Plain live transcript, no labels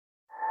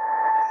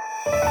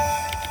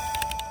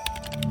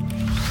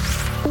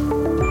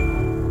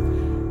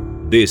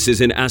This is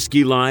an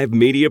ASCII Live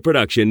media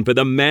production for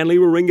the Manly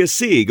Warringah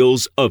Sea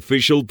Eagles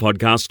official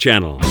podcast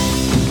channel.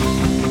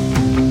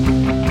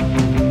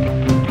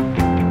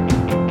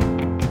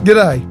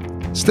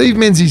 G'day, Steve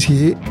Menzies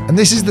here, and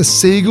this is the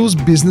Sea Eagles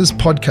Business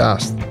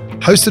Podcast,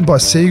 hosted by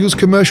Sea Eagles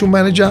Commercial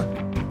Manager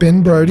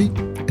Ben Brodie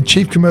and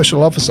Chief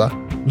Commercial Officer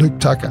Luke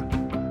Tucker.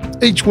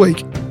 Each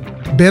week,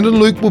 Ben and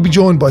Luke will be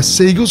joined by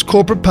Sea Eagles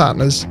corporate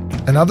partners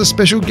and other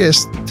special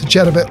guests to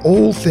chat about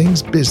all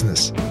things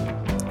business.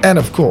 And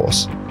of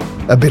course,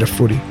 a bit of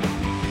footy.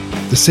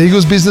 The Sea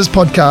Eagles Business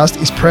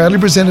Podcast is proudly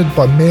presented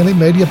by Manly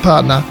media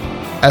partner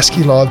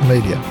ASCII Live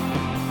Media.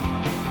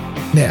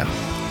 Now,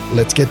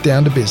 let's get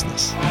down to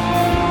business.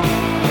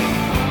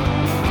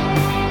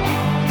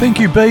 Thank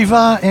you,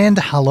 Beaver, and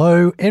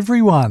hello,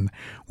 everyone.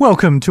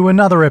 Welcome to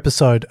another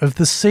episode of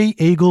the Sea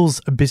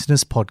Eagles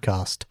Business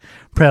Podcast,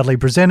 proudly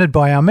presented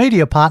by our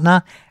media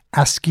partner,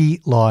 ASCII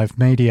Live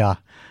Media.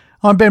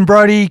 I'm Ben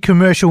Brodie,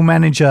 Commercial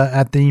Manager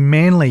at the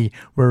Manly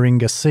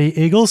Warringah Sea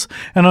Eagles,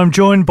 and I'm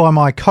joined by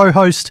my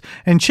co-host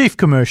and Chief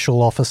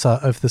Commercial Officer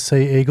of the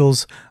Sea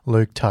Eagles,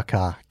 Luke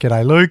Tucker.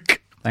 G'day,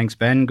 Luke. Thanks,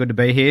 Ben. Good to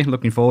be here.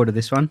 Looking forward to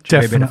this one.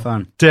 Should be a bit of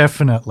fun.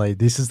 Definitely.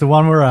 This is the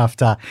one we're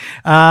after.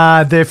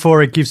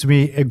 Therefore, it gives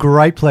me a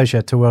great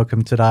pleasure to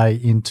welcome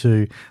today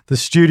into the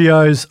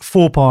studios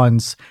 4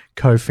 Pines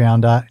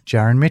co-founder,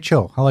 Jaron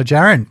Mitchell. Hello,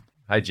 Jaron.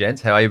 Hey,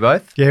 gents. How are you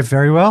both? Yeah,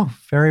 very well.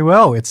 Very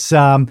well. It's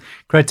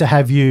great to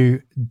have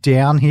you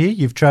down here.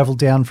 You've travelled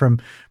down from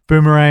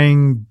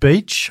Boomerang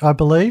Beach, I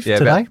believe,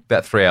 today.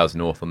 About 3 hours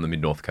north on the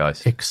mid-north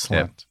coast.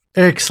 Excellent.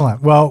 Yeah.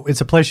 Excellent. Well, it's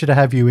a pleasure to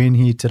have you in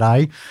here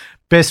today.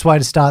 Best way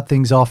to start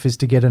things off is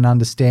to get an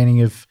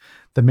understanding of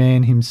the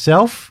man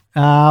himself.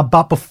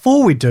 But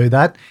before we do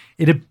that,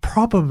 it'd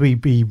probably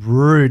be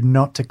rude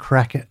not to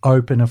crack it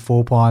open a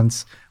 4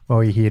 Pines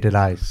while you're here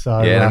today.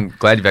 So yeah, and I'm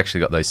glad you've actually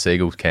got those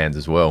Seagulls cans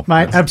as well.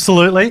 Mate,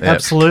 absolutely. Yep.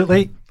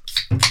 Absolutely.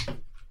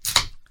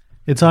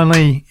 It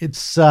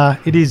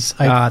is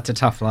it's a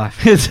tough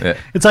life. It's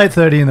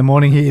 8:30 in the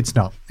morning here. It's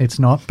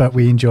not, but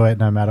we enjoy it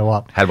no matter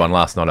what. Had one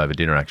last night over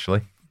dinner,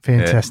 actually.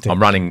 Fantastic. Yeah.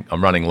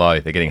 I'm running low.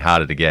 They're getting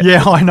harder to get.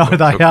 Yeah, I know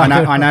they are.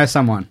 I know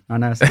someone.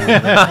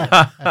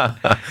 Yeah,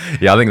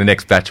 I think the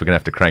next batch we're going to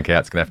have to crank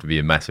out. It's going to have to be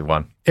a massive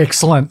one.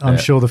 Excellent. I'm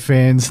sure the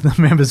fans, the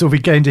members will be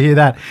keen to hear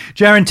that.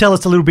 Jaron, tell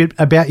us a little bit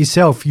about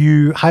yourself.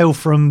 You hail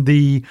from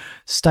the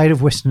state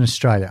of Western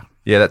Australia.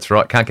 Yeah, that's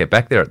right. Can't get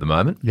back there at the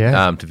moment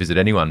to visit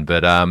anyone.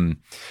 But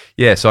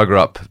so I grew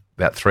up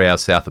about 3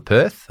 hours south of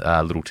Perth,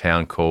 a little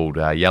town called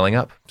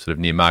Yallingup, sort of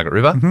near Margaret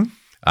River.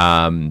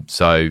 Mm-hmm.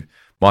 So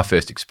my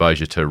first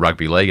exposure to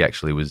rugby league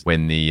actually was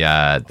when the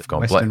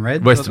Western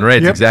Reds. Western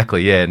Reds,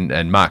 exactly, yeah.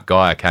 And Mark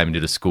Geyer came and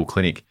did a school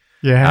clinic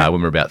when we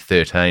were about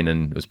 13,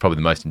 and it was probably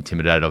the most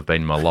intimidated I've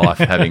been in my life.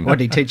 What did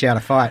he teach you how to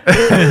fight?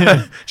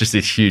 Just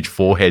this huge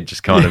forehead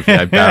just kind of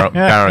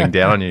barrowing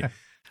down on you.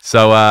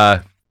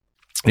 So,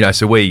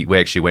 so we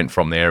actually went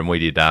from there and we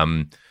did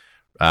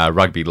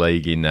rugby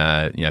league in,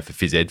 for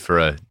phys ed for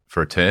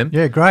a term.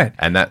 Yeah, great.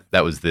 And that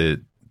was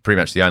pretty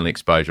much the only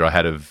exposure I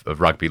had of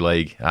rugby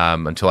league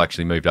until I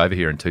actually moved over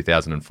here in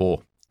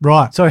 2004.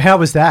 Right. So how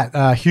was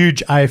that?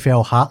 Huge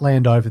AFL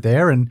heartland over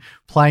there and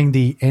playing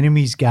the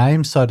enemy's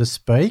game, so to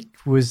speak.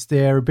 Was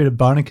there a bit of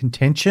bone of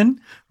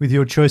contention with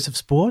your choice of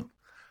sport?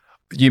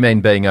 You mean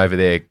being over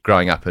there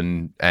growing up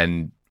and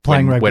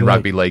playing when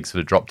rugby league sort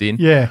of dropped in?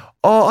 Yeah.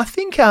 Oh, I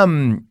think,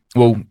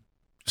 sort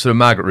of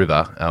Margaret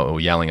River or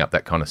Yallingup,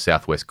 that kind of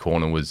southwest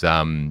corner was,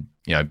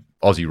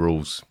 Aussie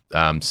rules,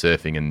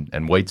 surfing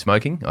and weed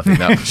smoking. I think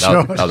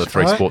that are the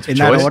three sports of in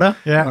choice. That order?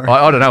 Yeah.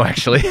 I don't know,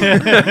 actually.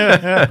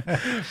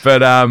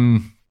 But,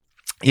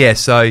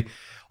 so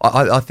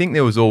I think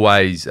there was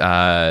always,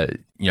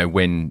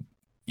 when,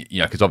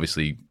 because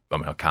obviously,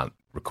 I can't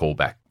recall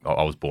back.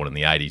 I was born in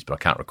the 80s, but I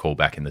can't recall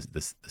back in the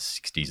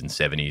 60s and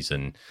 70s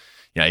and,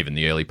 even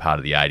the early part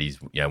of the 80s,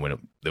 when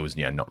there was,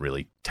 not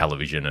really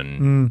television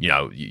and,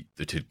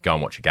 to go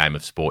and watch a game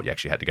of sport, you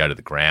actually had to go to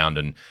the ground.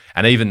 And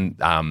even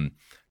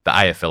the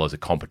AFL as a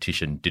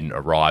competition didn't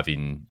arrive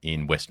in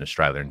Western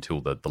Australia until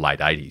the late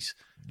 80s.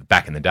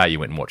 Back in the day, you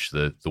went and watched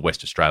the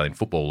West Australian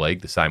Football League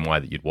the same way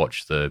that you'd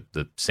watch the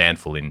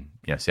Sandful in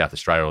South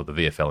Australia or the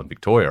VFL in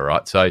Victoria,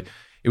 right? So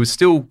it was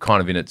still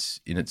kind of in its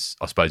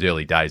I suppose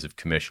early days of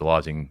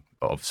commercialising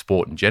of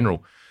sport in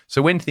general.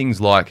 So when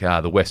things like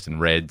the Western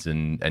Reds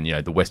and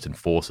the Western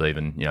Force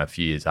even a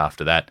few years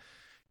after that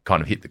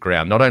kind of hit the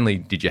ground, not only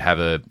did you have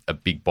a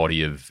big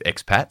body of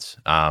expats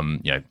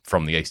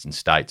from the eastern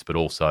states, but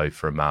also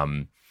from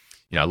a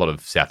lot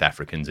of South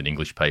Africans and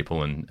English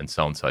people and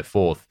so on and so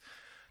forth.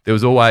 There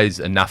was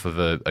always enough of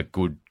a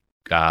good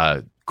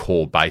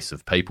core base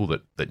of people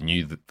that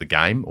knew the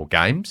game or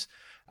games,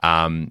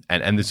 and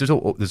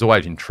there's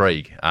always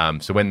intrigue.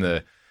 So when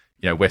the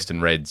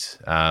Western Reds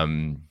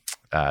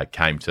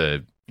came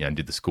to and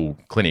did the school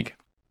clinic,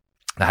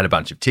 they had a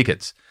bunch of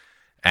tickets,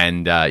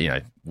 and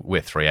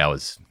we're 3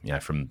 hours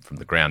from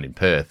the ground in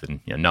Perth, and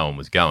no one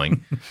was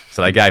going,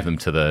 so they gave them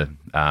to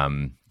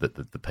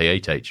the PE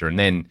teacher, and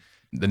then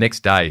the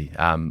next day,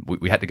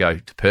 we had to go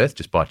to Perth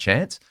just by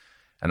chance,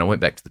 and I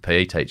went back to the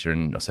PE teacher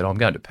and I said, I'm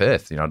going to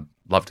Perth. I'd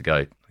love to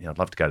go. I'd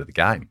love to go to the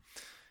game.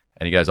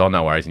 And he goes, oh,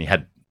 no worries. And he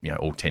had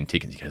all 10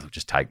 tickets. He goes,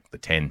 just take the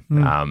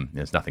 10.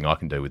 There's nothing I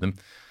can do with them.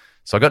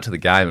 So I got to the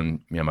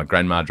game, and my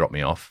grandma dropped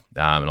me off,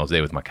 and I was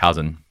there with my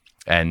cousin.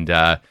 And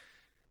then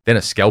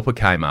a scalper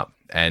came up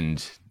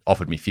and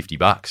offered me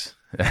 $50,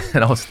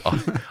 and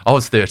I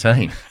was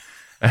 13.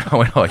 And I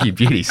went, oh, you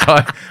beauty. So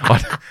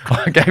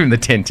I gave him the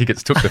 10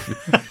 tickets, took the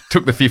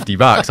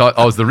 $50.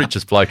 I was the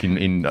richest bloke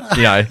in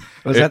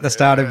Was that the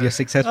start of your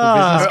successful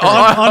business?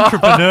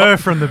 Entrepreneur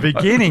from the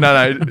beginning.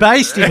 No.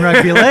 Based in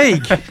rugby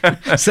league.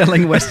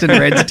 Selling Western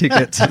Reds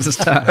tickets as a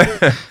start.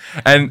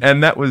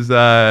 And that was,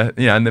 and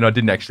then I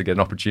didn't actually get an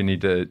opportunity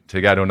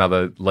to go to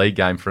another league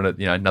game for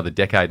another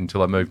decade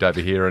until I moved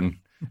over here and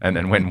went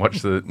and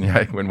watched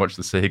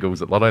the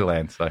Seagulls at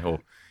Lottoland. So,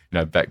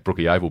 back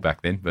Brookie Oval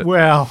back then. But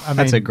well,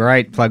 that's a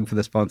great plug for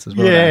the sponsors.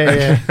 Well,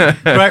 yeah.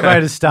 Great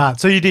way to start.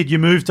 So you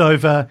moved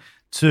over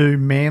to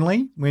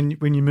Manly when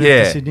you moved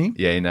to Sydney?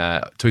 Yeah, in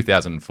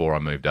 2004 I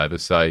moved over.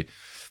 So,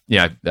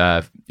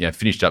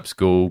 finished up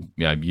school,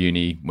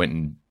 uni, went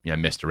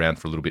and messed around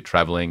for a little bit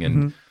travelling,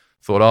 and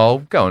thought, I'll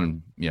go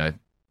and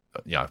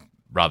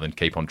rather than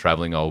keep on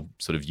travelling, I'll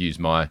sort of use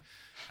my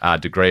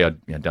degree.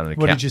 I'd done an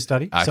What did you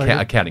study?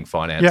 Accounting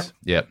finance.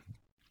 Yep.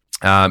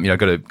 Got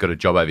a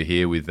job over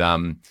here with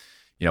one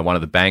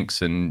of the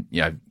banks, and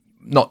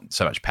not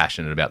so much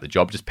passionate about the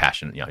job, just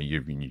passionate.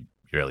 You're in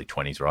your early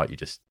 20s, right? You're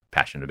just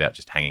passionate about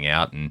just hanging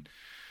out and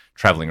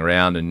traveling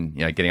around and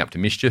getting up to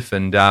mischief.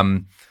 And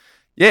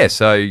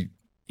so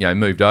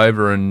moved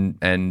over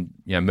and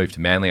moved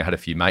to Manly. I had a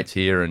few mates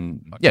here,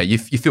 and you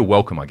feel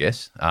welcome, I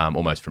guess,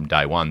 almost from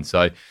day one.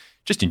 So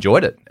just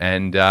enjoyed it,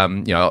 and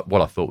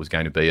what I thought was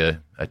going to be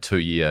a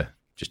 2-year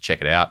just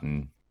check it out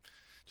and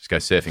just go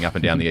surfing up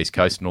and down the East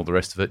Coast and all the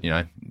rest of it.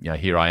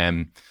 Here I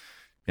am.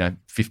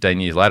 15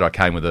 years later, I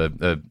came with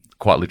a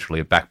quite literally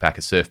a backpack,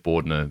 a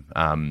surfboard,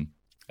 and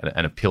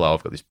a pillow.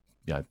 I've got this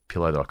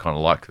pillow that I kind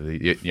of like,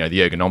 the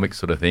ergonomic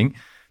sort of thing.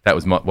 That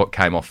was what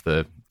came off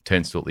the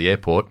turnstile at the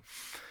airport.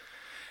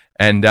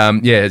 And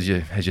as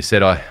you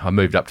said, I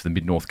moved up to the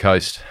mid-north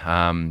coast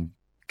a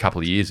couple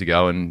of years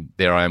ago, and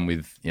there I am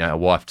with a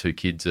wife, 2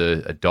 kids,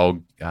 a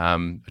dog,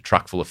 a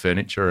truck full of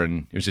furniture,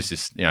 and it was just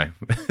this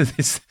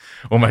this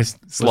almost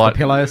slight. Was the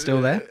pillow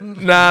still there?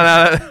 No,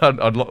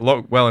 I'd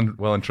well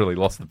and truly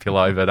lost the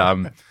pillow,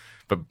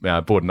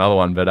 but bought another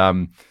one. But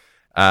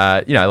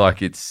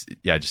it's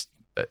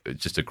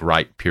just a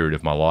great period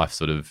of my life,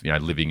 sort of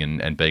living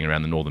and being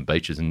around the northern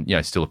beaches,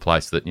 and still a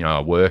place that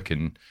I work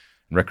and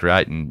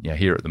recreate, and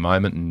here at the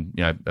moment, and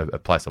a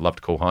place I love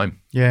to call home.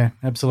 Yeah,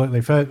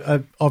 absolutely.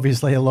 For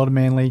obviously a lot of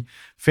Manly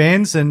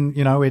fans, and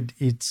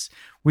it's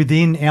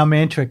within our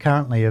mantra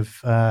currently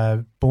of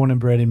born and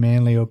bred in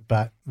Manly,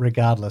 but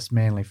regardless,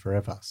 Manly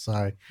forever.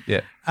 So yeah,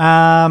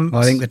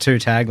 I think the 2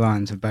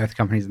 taglines of both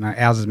companies,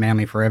 ours is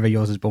Manly forever,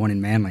 yours is born in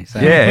Manly.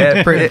 So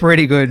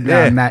pretty good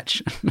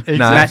match. Exactly.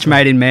 Match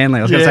made in Manly.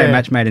 I was going to say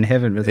match made in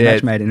heaven, but it's a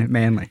match made in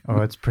Manly.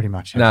 Oh, it's pretty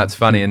much. No, it's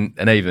funny, and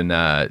even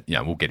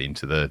we'll get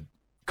into the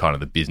kind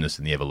of the business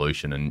and the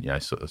evolution, and I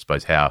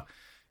suppose how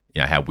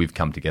we've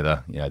come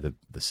together, the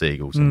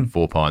Seagulls and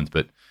Four Pines,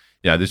 but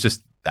there's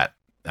just that.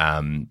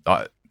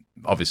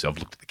 Obviously, I've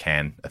looked at the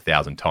can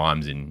 1,000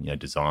 times in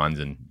designs,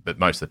 but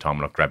most of the time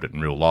when I've grabbed it in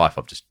real life,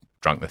 I've just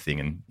drunk the thing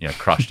and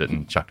crushed it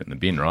and chucked it in the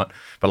bin, right?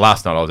 But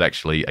last night I was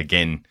actually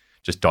again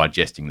just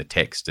digesting the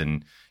text,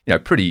 and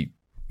pretty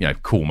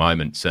cool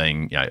moment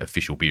seeing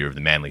official beer of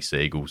the Manly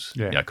Seagulls,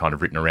 kind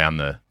of written around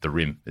the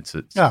rim. It's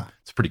a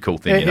pretty cool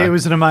thing. It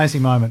was an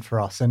amazing moment for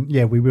us, and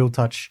we will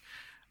touch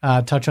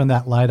on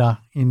that later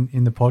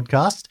in the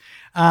podcast.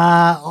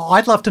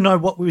 I'd love to know,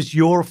 what was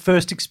your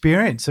first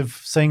experience of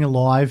seeing a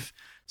live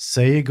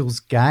Seagulls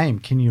game?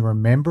 Can you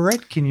remember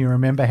it? Can you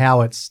remember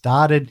how it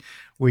started?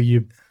 Were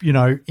you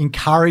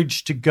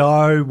encouraged to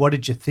go? What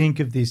did you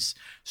think of this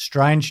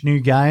strange new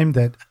game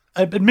that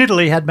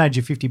admittedly had made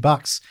you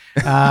 $50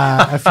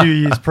 a few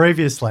years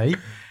previously,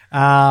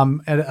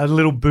 at a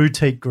little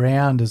boutique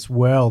ground as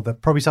well?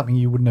 That probably something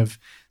you wouldn't have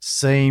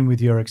seen with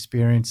your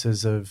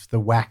experiences of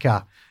the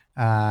Wacker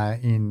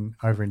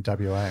over in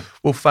WA.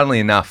 Well, funnily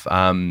enough,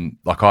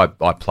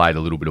 I played a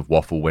little bit of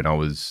waffle when I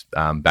was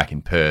back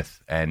in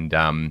Perth, and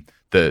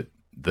the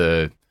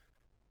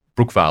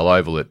Brookvale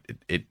Oval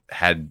it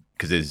had,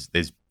 because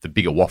there's the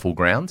bigger waffle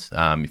grounds.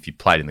 If you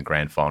played in the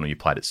grand final, you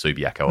played at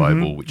Subiaco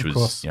Oval, which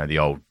was the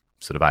old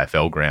sort of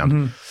AFL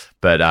ground,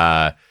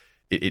 but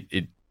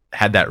it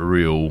had that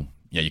real.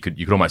 You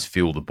could almost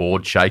feel the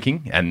board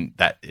shaking, and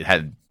that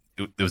there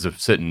was a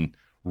certain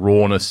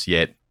rawness,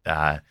 yet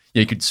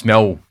you could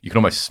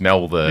almost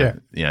smell the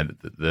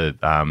the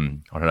I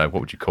don't know,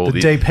 what would you call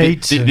the deep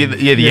heat,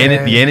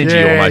 the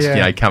energy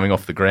almost coming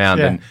off the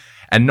ground,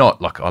 and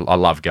not like I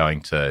love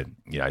going to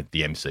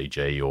the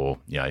MCG or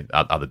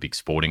other big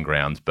sporting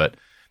grounds, but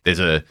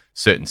there's a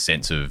certain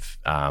sense of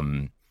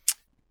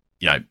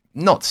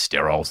not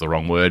sterile is the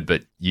wrong word,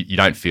 but you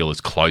don't feel as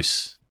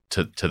close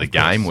to the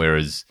game,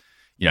 whereas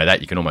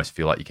that you can almost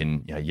feel like you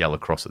can yell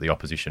across at the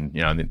opposition,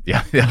 and the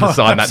other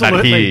side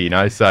that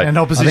here, so and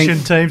opposition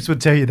teams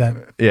would tell you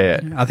that. Yeah,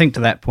 I think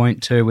to that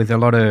point too, with a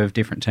lot of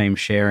different teams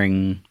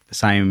sharing the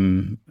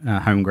same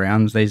home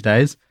grounds these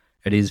days,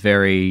 it is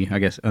very, I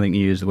think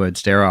you use the word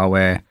sterile,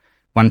 where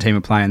one team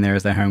are playing there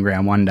as their home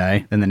ground one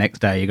day, then the next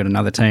day you got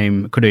another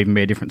team, it could even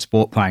be a different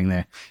sport playing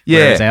there.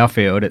 Yeah. Whereas our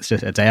field, it's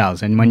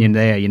ours. And when you're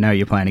there,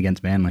 you're playing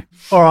against Manly.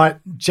 All right,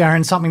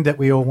 Jaron, something that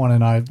we all want to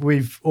know.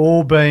 We've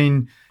all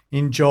been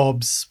in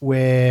jobs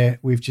where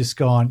we've just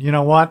gone, you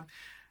know what,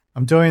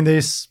 I'm doing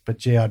this, but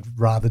gee, I'd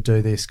rather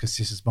do this because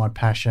this is my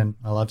passion.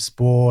 I love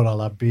sport, I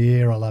love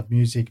beer, I love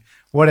music,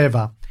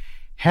 whatever.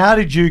 How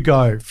did you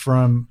go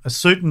from a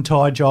suit and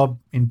tie job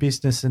in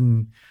business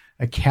and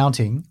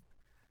accounting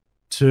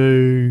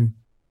to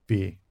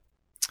beer?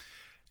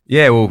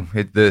 Yeah, well,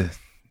 the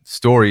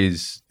story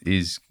is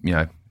as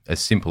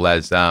simple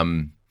as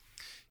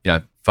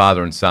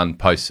father and son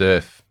post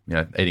surf,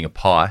 eating a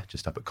pie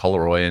just up at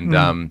Collaroy, and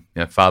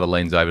father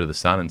leans over to the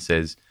son and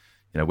says,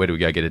 where do we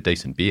go get a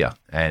decent beer?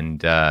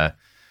 And I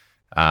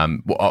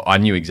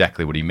knew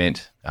exactly what he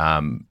meant.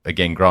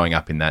 Again, growing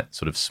up in that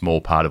sort of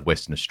small part of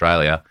Western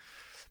Australia,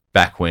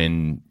 back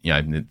when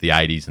in the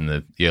 80s and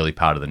the early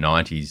part of the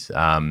 90s.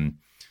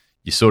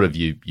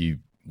 You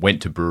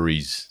went to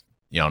breweries,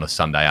 on a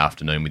Sunday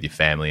afternoon with your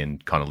family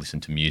and kind of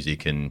listened to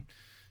music and,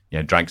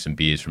 drank some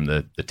beers from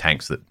the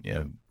tanks that,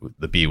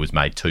 the beer was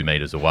made 2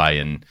 meters away.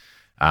 And,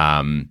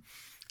 I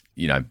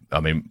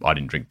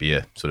didn't drink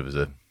beer sort of as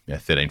a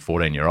 13,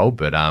 14-year-old,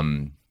 but,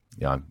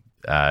 you're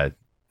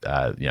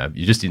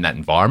just in that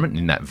environment,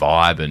 in that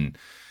vibe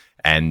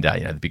and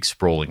the big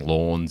sprawling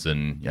lawns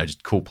and,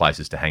 just cool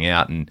places to hang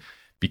out. And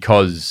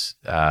because,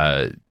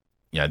 the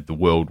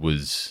world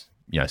was,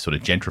 sort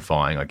of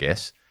gentrifying, I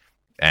guess.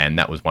 And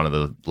that was one of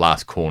the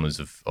last corners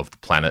of the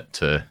planet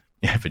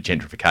for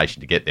gentrification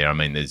to get there. I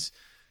mean, there's,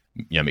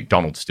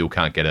 McDonald's still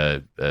can't get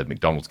a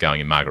McDonald's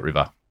going in Margaret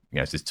River.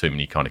 There's too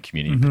many kind of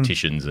community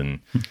petitions and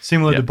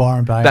similar to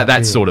Byron Bay.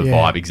 That sort of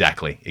vibe,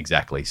 exactly.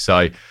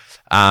 So,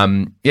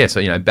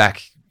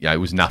 back, it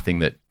was nothing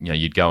that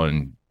you'd go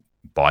and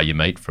buy your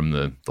meat from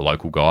the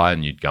local guy,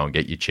 and you'd go and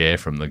get your chair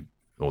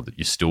your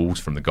stools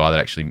from the guy that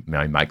actually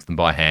makes them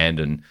by hand.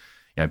 And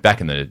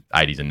back in the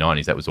 80s and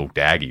 90s, that was all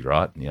daggy,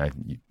 right?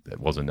 It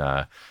wasn't,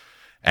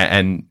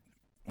 and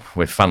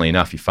where funnily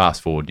enough, you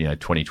fast forward,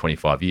 20,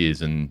 25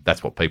 years, and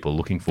that's what people are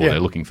looking for. Yeah. They're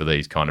looking for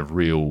these kind of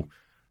real,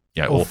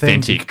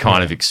 authentic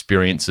kind of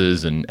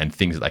experiences and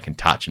things that they can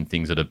touch and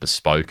things that are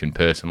bespoke and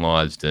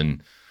personalised.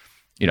 And,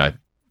 you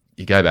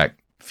go back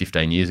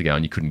 15 years ago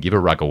and you couldn't give a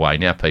rug away.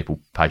 Now people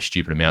pay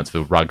stupid amounts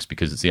for rugs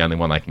because it's the only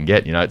one they can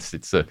get.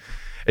 It's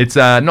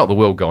not the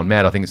world going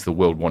mad. I think it's the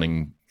world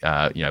wanting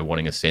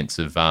a sense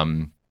of,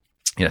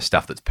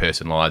 stuff that's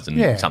personalised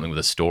and something with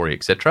a story,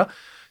 etc.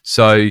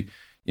 So,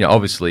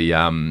 obviously,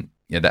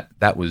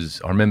 that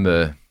was, I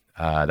remember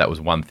that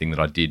was one thing that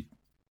I did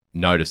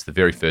notice the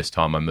very first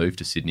time I moved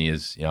to Sydney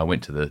is, I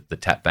went to the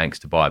tap banks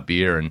to buy a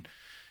beer and,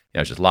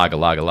 it's just lager,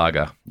 like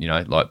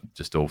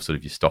just all sort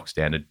of your stock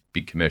standard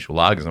big commercial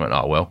lagers. I went,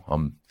 oh, well,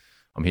 I'm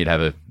here to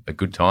have a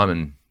good time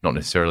and not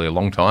necessarily a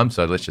long time,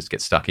 so let's just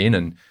get stuck in,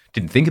 and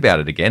didn't think about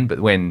it again.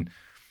 But when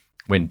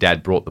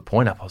Dad brought the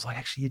point up, I was like,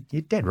 actually,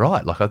 you're dead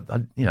right. Like,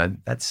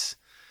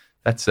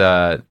 that's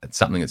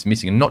something that's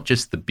missing, and not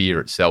just the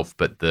beer itself,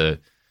 but the,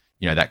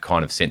 that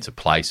kind of sense of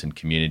place and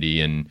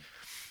community. And,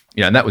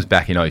 and that was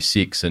back in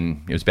 2006,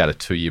 and it was about a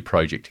 2-year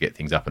project to get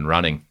things up and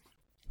running.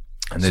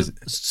 And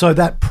so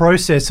that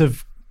process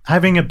of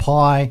having a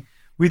pie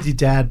with your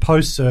dad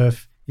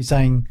post-surf, you're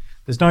saying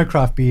there's no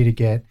craft beer to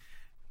get.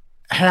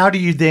 How do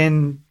you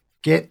then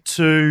get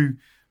to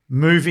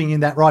moving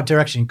in that right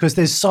direction? Because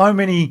there's so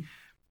many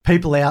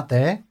people out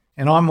there,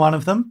 and I'm one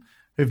of them,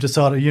 who've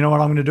decided, you know what,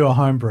 I'm going to do a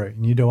home brew.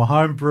 And you do a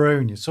home brew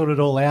and you sort it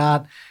all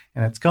out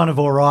and it's kind of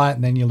all right,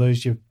 and then you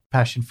lose your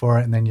passion for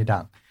it and then you're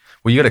done.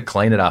 Well, you got to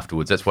clean it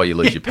afterwards. That's why you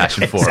lose your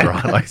passion for it,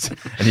 right? Like,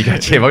 and you go,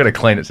 gee, I've got to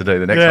clean it to do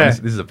the next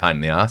one. This is a pain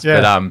in the ass.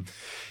 Yeah. But,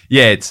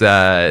 it's,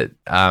 I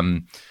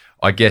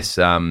guess,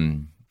 where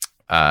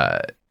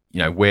I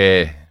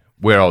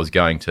was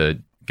going to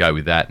go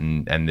with that,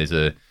 and there's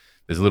a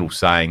little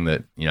saying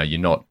that, you're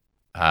not,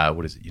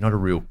 you're not a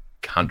real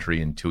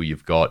country until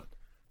you've got,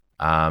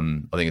 I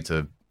think it's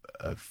a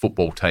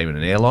football team and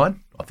an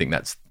airline. I think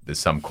there's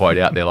some quote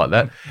out there like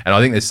that. And I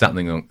think there's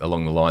something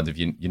along the lines of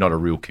you're not a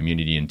real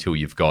community until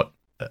you've got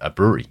a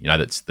brewery,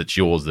 that's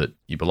yours, that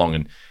you belong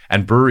in.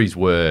 And breweries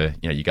were,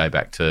 you go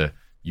back to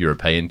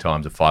European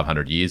times of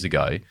 500 years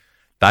ago,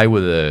 they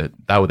were the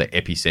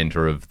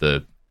epicenter of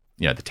the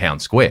town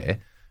square,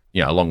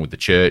 along with the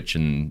church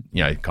and,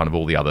 kind of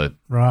all the other,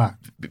 right.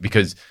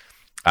 Because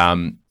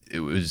it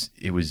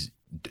was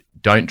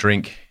don't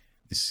drink.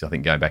 This is, I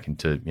think, going back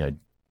into,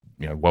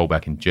 well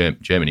back in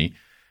Germany,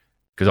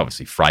 because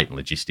obviously freight and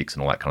logistics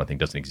and all that kind of thing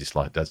doesn't exist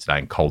like it does today,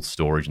 and cold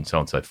storage and so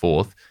on and so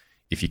forth.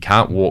 If you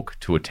can't walk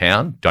to a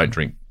town, don't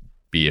drink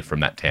beer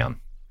from that town.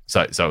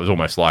 So it was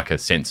almost like a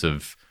sense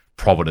of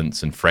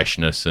providence and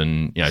freshness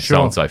and, Sure. so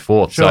on and so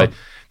forth. Sure. So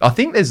I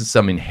think there's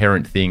some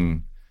inherent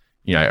thing,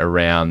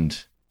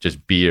 around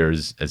just beer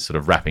as sort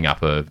of wrapping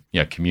up a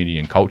community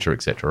and culture,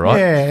 etc. Right?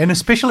 Yeah, and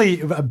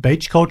especially a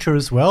beach culture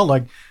as well,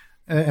 like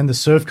and the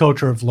surf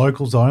culture of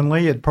locals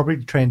only. It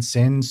probably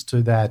transcends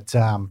to that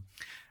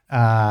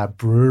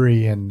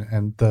brewery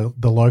and the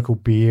local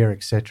beer,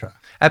 etc.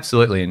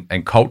 Absolutely,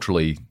 and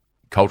culturally,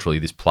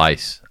 this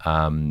place,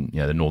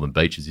 the Northern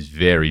Beaches, is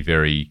very,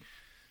 very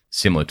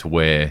similar to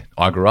where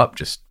I grew up.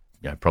 Just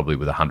probably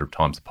with 100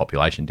 times the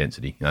population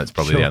density. That's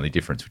probably the only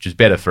difference, which is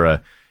better for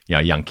a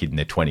young kid in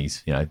their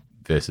 20s,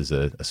 versus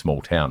a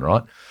small town,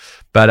 right?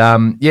 But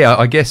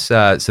I guess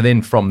so.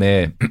 Then from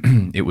there,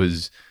 it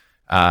was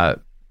my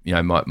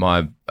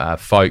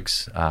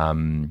folks.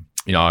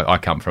 I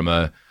come from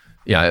a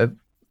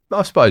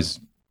I suppose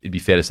it'd be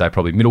fair to say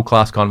probably middle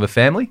class kind of a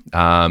family,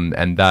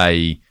 and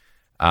they.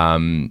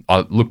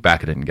 I look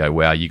back at it and go,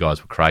 wow, you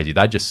guys were crazy.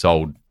 They just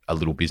sold a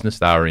little business.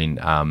 They were in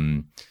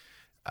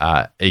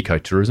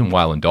ecotourism,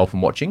 whale and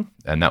dolphin watching,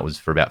 and that was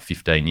for about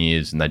 15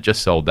 years. And they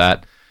just sold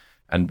that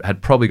and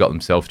had probably got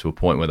themselves to a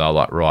point where they were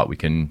like, right, we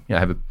can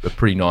have a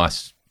pretty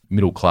nice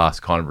middle class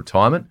kind of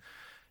retirement.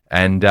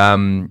 And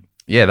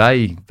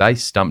they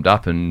stumped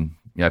up and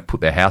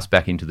put their house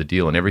back into the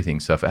deal and everything.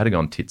 So if it had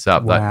gone tits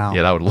up, they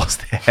would have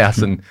lost their house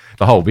and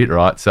the whole bit,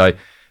 right? So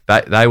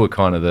they were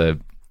kind of the,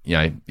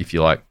 if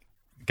you like,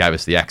 gave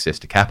us the access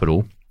to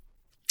capital.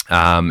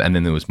 And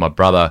then there was my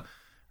brother,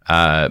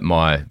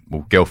 my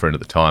girlfriend at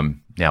the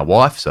time, now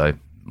wife, so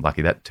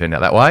lucky that turned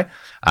out that way,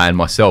 and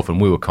myself, and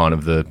we were kind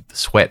of the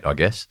sweat, I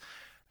guess,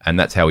 and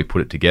that's how we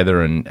put it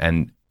together.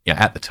 And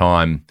at the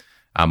time,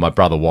 my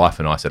brother, wife,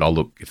 and I said, "Oh,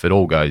 look, if it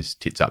all goes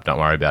tits up, don't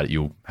worry about it.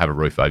 You'll have a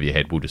roof over your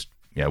head. We'll just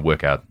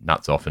work our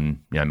nuts off and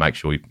make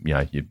sure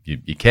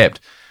you're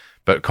kept."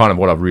 But kind of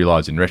what I've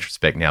realised in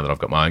retrospect now that I've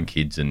got my own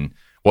kids, and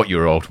what you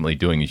were ultimately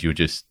doing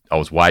is I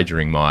was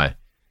wagering my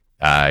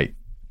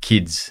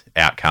kids'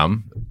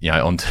 outcome,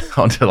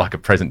 onto like a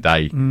present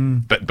day,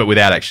 but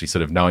without actually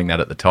sort of knowing that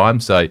at the time.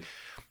 So,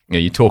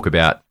 you talk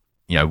about,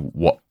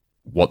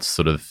 what's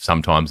sort of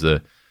sometimes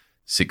the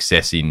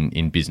success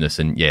in business,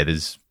 and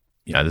there's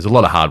a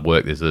lot of hard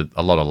work. There's a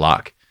lot of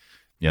luck.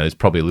 There's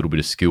probably a little bit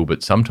of skill,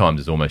 but sometimes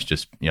there's almost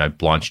just,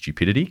 blind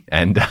stupidity.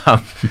 And,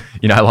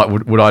 like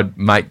would I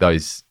make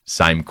those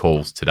same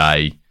calls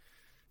today,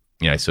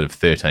 sort of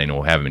 13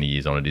 or however many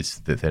years on it is,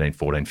 13,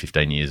 14,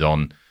 15 years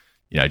on,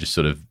 just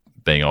sort of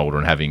being older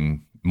and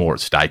having more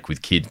at stake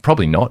with kids?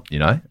 Probably not,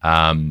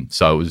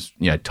 So it was,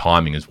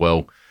 timing as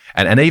well.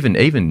 And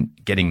even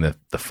getting the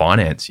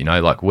finance,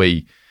 like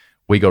we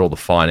got all the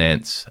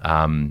finance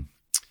to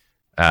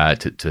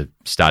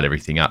start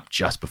everything up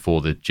just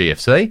before the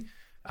GFC.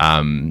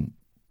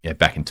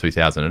 Back in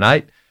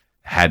 2008,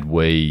 had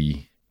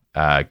we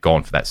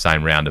gone for that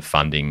same round of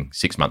funding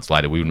 6 months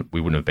later, we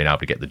wouldn't have been able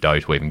to get the dough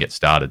to even get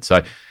started.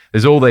 So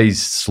there's all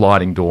these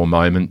sliding door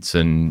moments,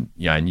 and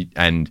like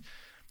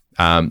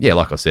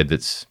I said,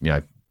 that's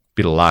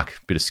bit of luck,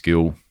 bit of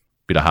skill,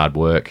 bit of hard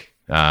work,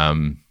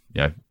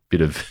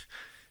 bit of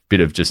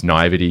just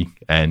naivety,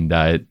 and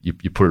you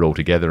put it all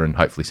together, and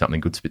hopefully something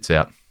good spits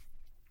out.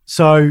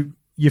 So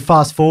you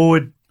fast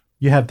forward.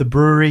 You have the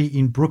brewery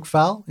in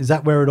Brookvale. Is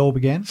that where it all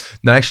began?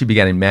 No, it actually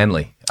began in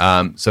Manly.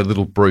 So a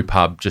little brew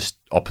pub just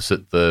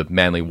opposite the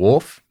Manly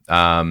Wharf,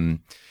 and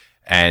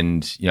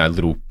a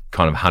little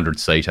kind of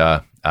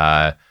 100-seater,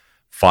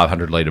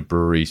 500-litre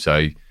brewery.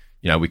 So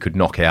we could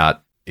knock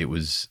out. It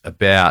was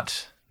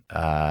about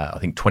I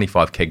think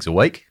 25 kegs a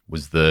week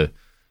was the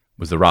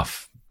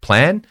rough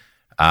plan.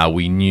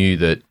 We knew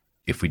that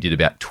if we did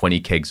about 20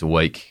 kegs a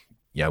week,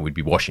 we'd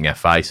be washing our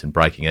face and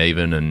breaking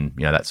even, and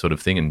that sort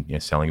of thing,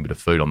 and selling a bit of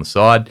food on the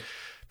side.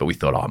 But we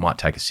thought, it might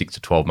take us 6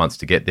 to 12 months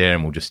to get there,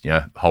 and we'll just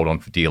hold on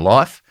for dear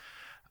life.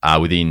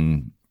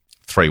 Within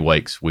 3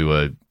 weeks, we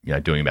were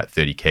doing about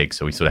 30 kegs.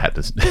 So we sort of had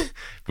to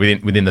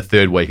within the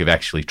third week of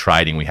actually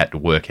trading, we had to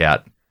work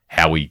out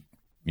how we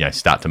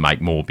start to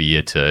make more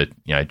beer to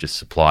just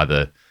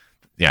supply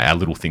our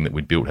little thing that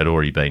we'd built had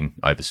already been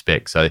over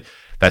spec. So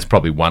that's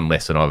probably one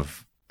lesson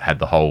I've had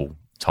the whole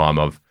time.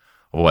 I've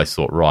always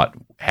thought, right,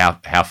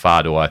 how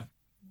far do I,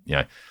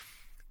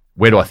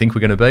 where do I think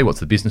we're going to be? What's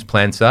the business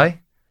plan say?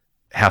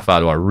 How far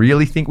do I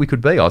really think we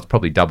could be? I'll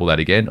probably double that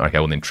again. Okay,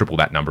 well then triple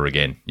that number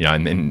again,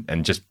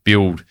 and just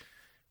build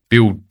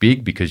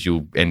big, because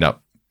you'll end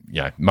up,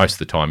 most of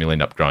the time you'll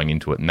end up growing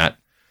into it. And that,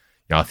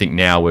 I think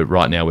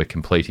we're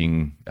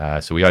completing,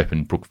 so we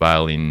opened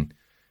Brookvale in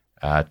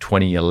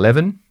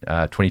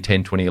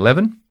 2010,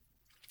 2011.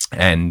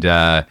 And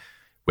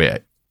we're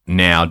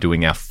now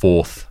doing our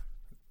fourth,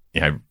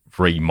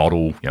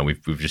 remodel.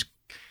 We've just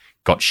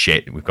got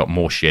we've got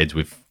more sheds.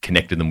 We've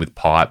connected them with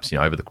pipes,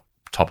 over the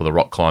top of the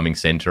rock climbing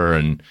centre,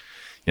 and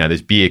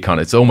there's beer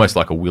it's almost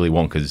like a Willy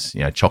Wonka's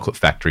chocolate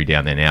factory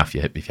down there now if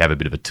you have a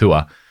bit of a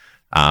tour,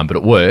 but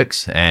it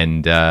works.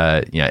 And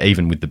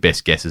even with the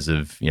best guesses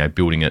of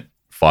building it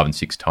 5 and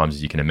 6 times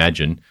as you can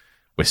imagine,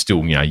 we're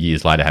still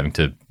years later having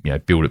to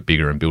build it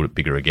bigger and build it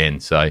bigger again.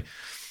 So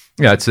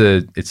it's I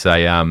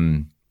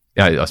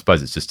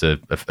suppose it's just a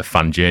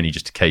fun journey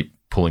just to keep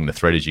pulling the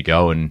thread as you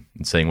go and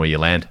seeing where you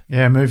land.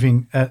 Yeah,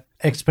 moving at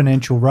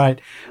exponential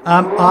rate.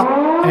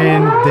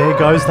 And there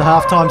goes the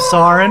halftime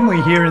siren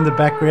we hear in the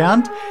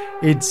background.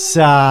 It's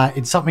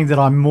something that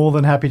I'm more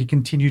than happy to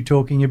continue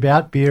talking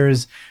about. Beer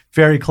is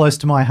very close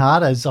to my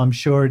heart, as I'm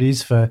sure it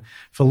is for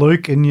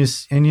Luke and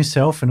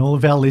yourself and all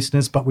of our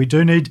listeners. But we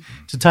do need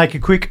to take a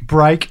quick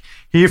break,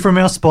 hear from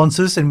our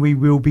sponsors, and we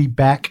will be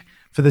back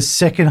for the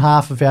second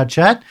half of our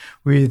chat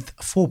with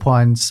Four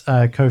Pines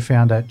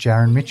co-founder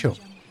Jaron Mitchell.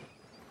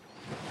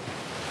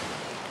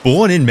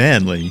 Born in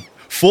Manly,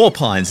 Four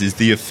Pines is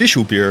the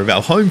official beer of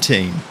our home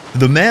team,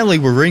 the Manly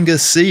Warringah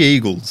Sea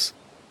Eagles.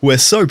 We're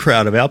so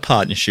proud of our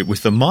partnership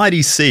with the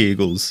mighty Sea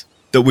Eagles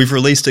that we've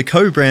released a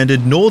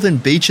co-branded Northern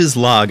Beaches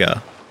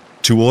lager.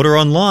 To order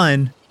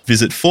online,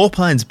 visit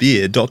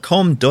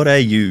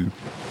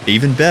fourpinesbeer.com.au.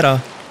 Even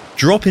better,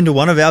 drop into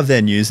one of our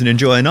venues and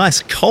enjoy a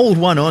nice cold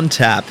one on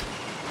tap.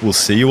 We'll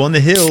see you on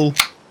the hill.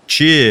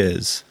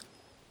 Cheers.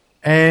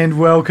 And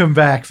welcome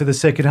back for the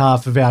second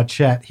half of our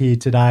chat here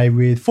today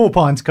with Four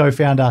Pines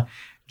co-founder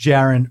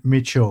Jaron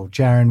Mitchell.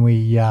 Jaron,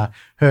 we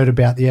heard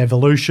about the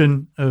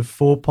evolution of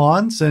Four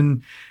Pines,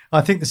 and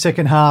I think the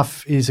second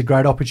half is a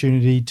great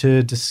opportunity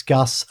to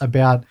discuss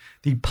about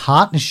the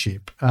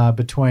partnership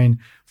between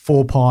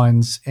Four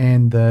Pines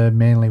and the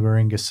Manly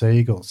Warringah Sea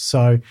Eagles.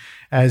 So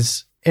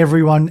as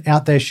everyone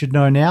out there should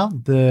know now,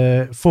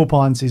 the Four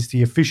Pines is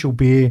the official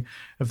beer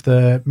of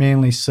the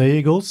Manly Sea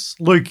Eagles.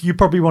 Luke, you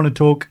probably want to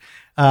talk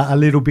a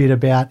little bit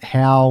about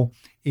how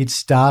it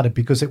started,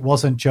 because it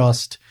wasn't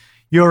just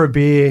you're a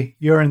beer,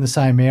 you're in the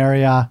same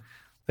area,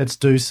 let's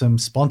do some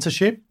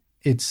sponsorship.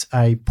 It's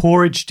a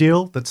porridge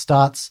deal that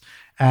starts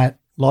at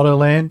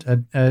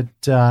Lottoland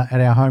at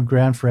our home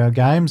ground for our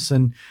games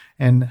and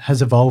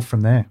has evolved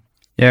from there.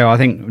 Yeah, I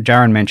think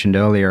Jaron mentioned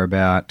earlier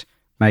about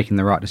making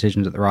the right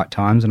decisions at the right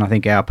times, and I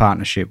think our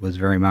partnership was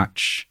very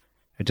much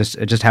it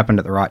just happened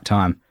at the right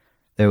time.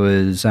 There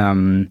was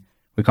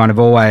we kind of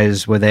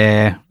always were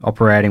there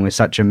operating with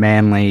such a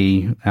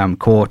manly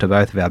core to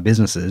both of our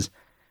businesses,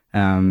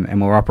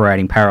 and we're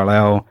operating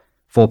parallel.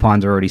 Four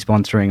Pines are already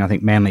sponsoring, I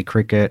think, Manly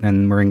Cricket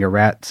and Warringah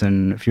Rats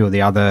and a few of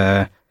the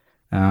other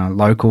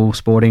local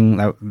sporting,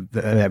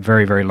 that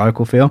very, very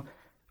local feel.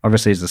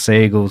 Obviously, as the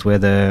Sea Eagles, we're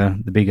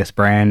the biggest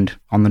brand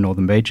on the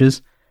Northern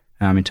Beaches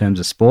in terms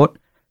of sport.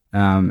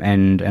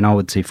 And I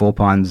would see Four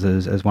Pines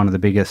as one of the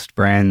biggest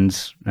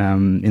brands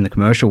in the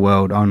commercial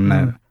world on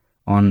the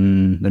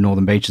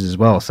Northern Beaches as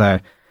well. So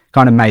it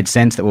kind of made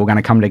sense that we were going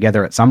to come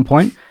together at some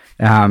point.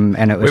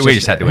 And it was we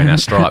just had to win our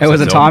stripes. It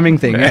was a timing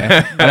thing.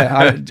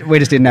 Yeah. We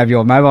just didn't have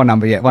your mobile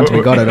number yet. Once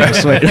we got it, it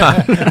was sweet.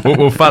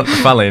 well,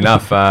 funnily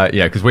enough,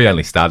 because we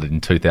only started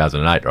in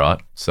 2008, right?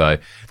 So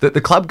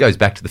the club goes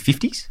back to the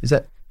 50s. Is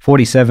that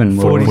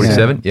 47?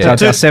 47. Yeah. So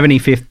it's our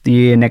 75th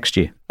year next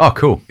year. Oh,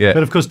 cool. Yeah.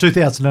 But of course,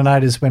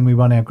 2008 is when we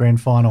won our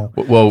grand final.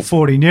 Well,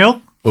 40-0.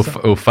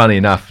 Well, funny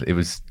enough, it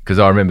was because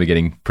I remember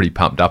getting pretty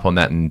pumped up on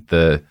that, and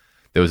there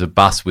was a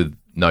bus with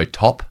no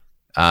top.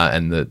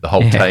 And the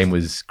whole team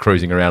was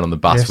cruising around on the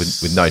bus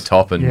with no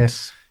top, and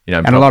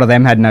and a lot of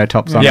them had no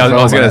tops on. Yeah,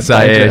 I was going to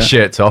say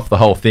shirts off, the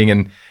whole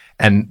thing,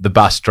 and the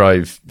bus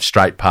drove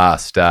straight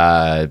past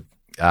our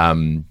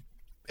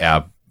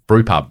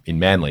brew pub in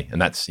Manly,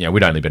 and that's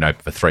we'd only been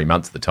open for 3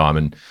 months at the time,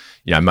 and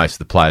most of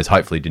the players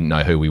hopefully didn't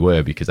know who we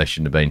were because they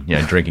shouldn't have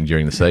been drinking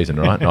during the season,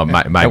 right?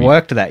 Maybe it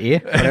worked that year,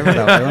 whatever they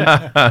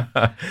were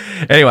doing.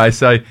 Anyway,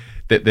 so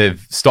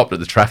they've stopped at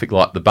the traffic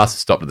light. The bus has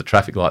stopped at the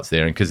traffic lights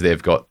there, and because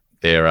they've got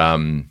their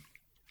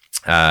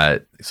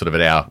sort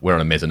of we're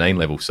on a mezzanine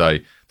level, so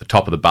the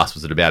top of the bus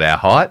was at about our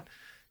height,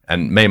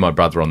 and me and my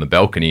brother were on the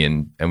balcony,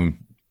 and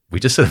we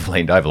just sort of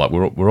leaned over, like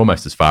we're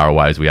almost as far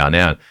away as we are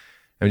now, and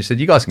we just said,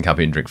 you guys can come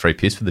in and drink free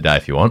piss for the day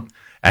if you want.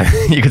 And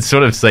you could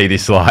sort of see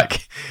this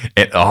like,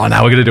 oh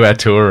no, we're going to do our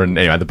tour, and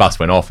anyway the bus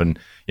went off, and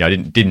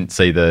didn't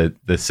see the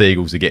Sea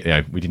Eagles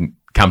again. We didn't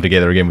come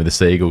together again with the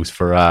Sea Eagles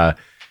for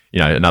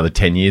another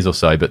 10 years or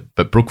so, but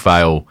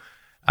Brookvale.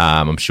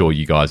 I'm sure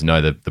you guys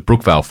know the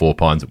Brookvale Four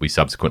Pines that we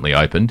subsequently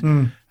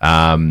opened.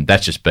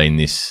 That's just been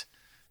this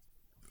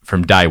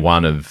from day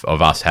one of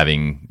us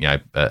having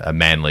a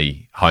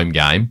Manly home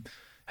game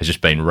has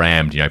just been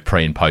rammed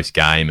pre and post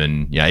game,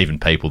 and even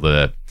people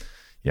that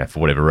are, for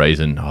whatever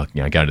reason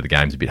going to the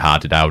game's a bit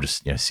hard today. I'll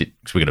just sit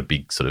because we've got a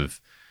big sort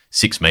of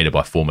 6 metre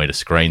by 4 metre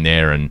screen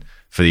there, and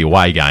for the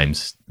away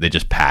games they're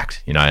just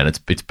packed. And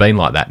it's been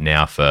like that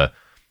now for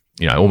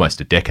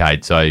almost a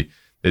decade. So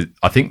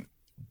I think.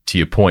 To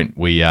your point,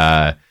 we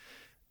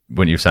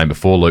when you were saying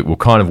before, Luke, we're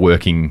kind of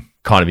working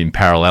kind of in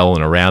parallel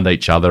and around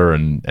each other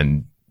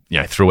and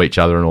through each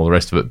other and all the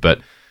rest of it.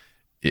 But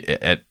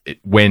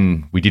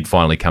when we did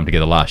finally come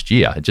together last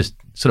year, it just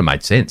sort of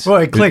made sense.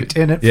 Well, it clicked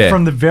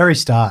from the very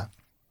start.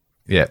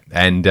 Yeah,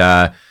 and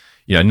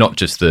not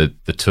just the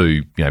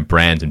two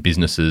brands and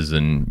businesses,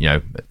 and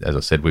as I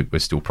said, we're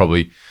still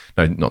probably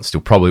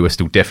we're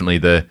still definitely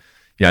the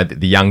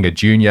younger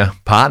junior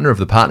partner of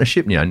the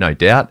partnership, no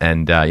doubt,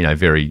 and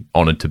very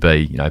honoured to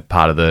be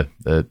part of the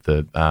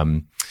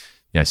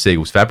Sea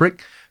Eagles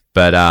fabric.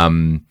 But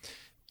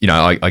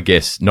I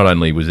guess not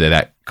only was there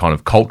that kind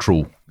of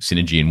cultural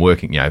synergy and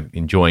working,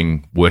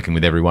 enjoying working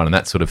with everyone and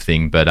that sort of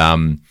thing. But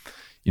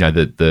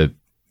the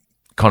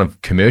kind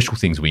of commercial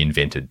things we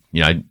invented,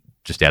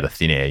 just out of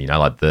thin air,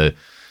 like the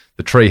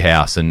tree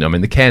house, and I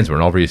mean the cans were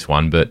an obvious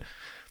one, but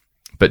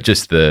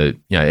just the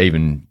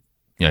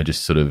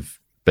just sort of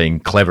being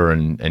clever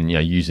and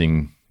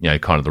using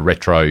kind of the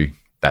retro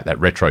that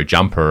retro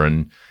jumper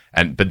and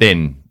but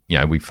then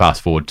we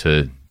fast forward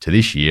to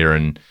this year,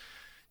 and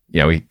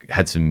we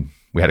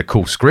had a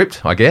cool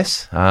script, I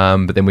guess,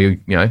 but then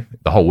the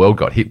whole world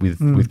got hit with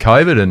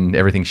COVID and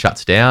everything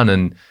shuts down,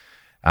 and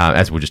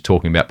as we were just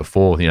talking about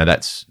before,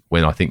 that's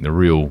when I think the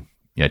real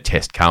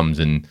test comes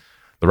and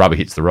the rubber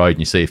hits the road, and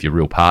you see if you're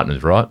real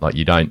partners, right? Like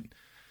you don't.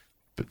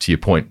 But to your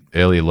point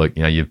earlier, Luke,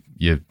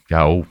 you go,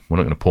 oh, we're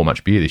not going to pour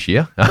much beer this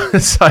year,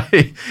 so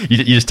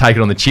you just take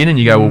it on the chin and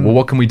you go, well,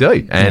 what can we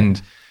do?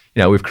 And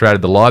we've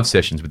created the live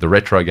sessions with the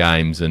retro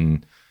games,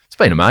 and it's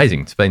been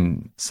amazing. It's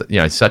been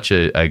such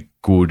a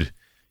good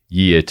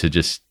year to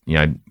just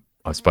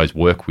I suppose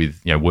work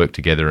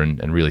together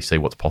and really see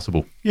what's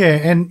possible. Yeah,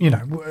 and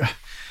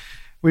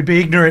we'd be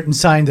ignorant in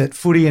saying that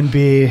footy and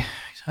beer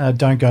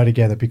don't go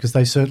together, because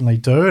they certainly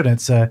do, and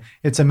it's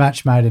a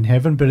match made in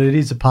heaven. But it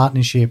is a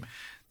partnership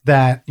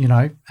that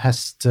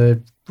has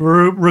to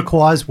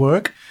requires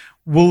work.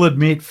 We'll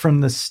admit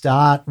from the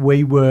start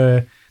we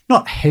were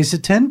not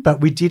hesitant, but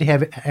we did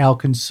have our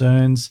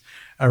concerns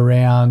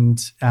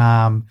around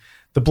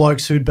the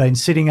blokes who'd been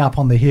sitting up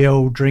on the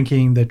hill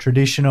drinking the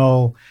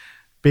traditional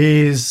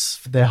beers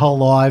for their whole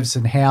lives,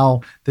 and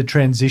how the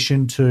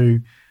transition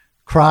to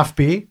craft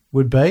beer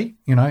would be.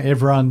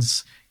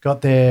 Everyone's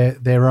got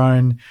their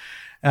own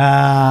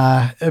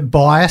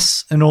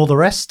bias and all the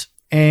rest.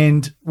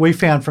 And we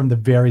found from the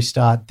very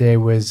start there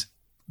was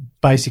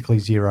basically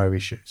zero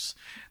issues.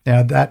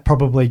 Now, that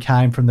probably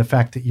came from the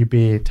fact that your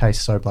beer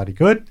tastes so bloody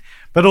good,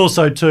 but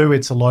also, too,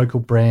 it's a local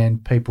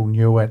brand. People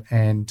knew it,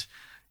 and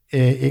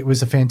it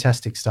was a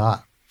fantastic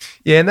start.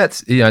 Yeah, and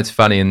that's, it's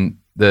funny. And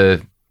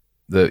the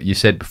you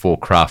said before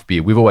craft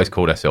beer, we've always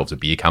called ourselves a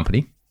beer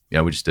company.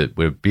 We're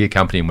a beer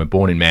company, and we're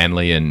born in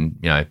Manly, and,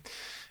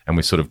 and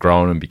we've sort of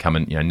grown and become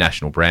a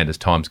national brand as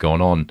time's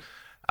gone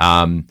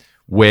on.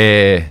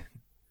 Where,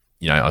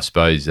 I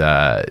suppose,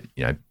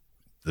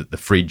 the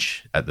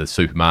fridge at the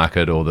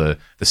supermarket or the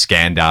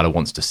scan data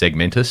wants to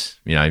segment us,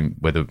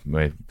 whether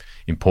we're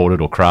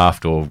imported or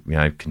craft or,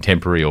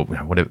 contemporary or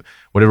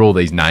whatever all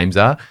these names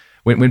are.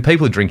 When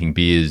people are drinking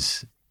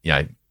beers,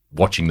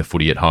 watching the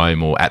footy at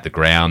home or at the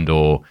ground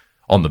or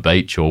on the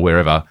beach or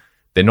wherever,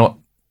 they're not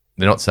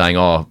saying,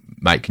 oh,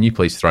 mate, can you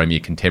please throw me a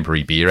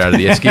contemporary beer out of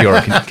the esky,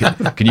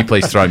 or can you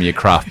please throw me a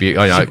craft beer?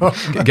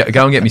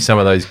 Go and get me some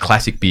of those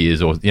classic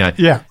beers, or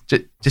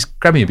just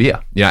grab me a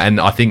beer.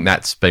 And I think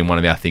that's been one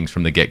of our things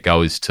from the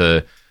get-go, is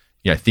to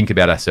think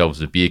about ourselves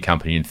as a beer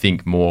company and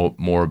think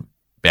more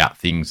about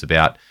things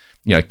about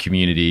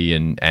community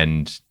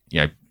and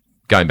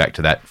going back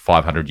to that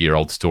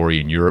 500-year-old story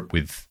in Europe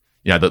with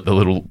the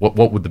little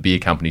what would the beer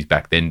companies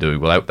back then do?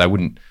 Well, they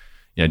wouldn't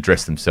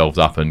dress themselves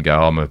up and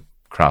go, I'm a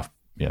craft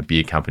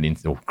beer company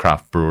or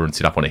craft brewer, and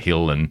sit up on a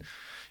hill and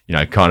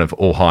kind of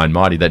all high and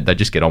mighty. They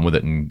just get on with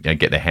it and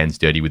get their hands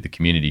dirty with the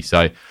community.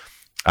 So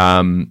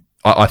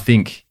I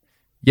think,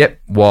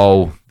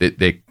 while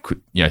they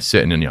could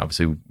certainly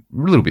obviously a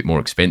little bit more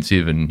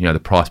expensive, and the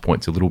price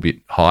point's a little bit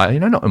higher,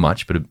 not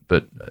much,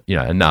 but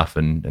enough.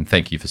 And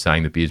thank you for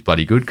saying the beer's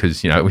bloody good,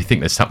 because we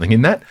think there's something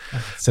in that.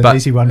 It's an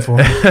easy one for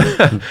me.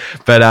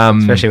 But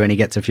especially when he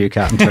gets a few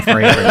cartons for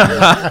free.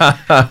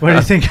 What do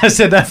you think I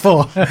said that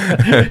for?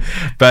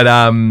 But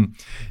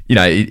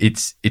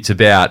it's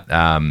about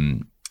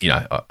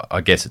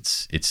I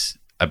guess it's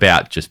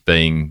about just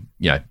being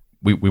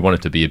we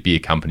wanted to be a beer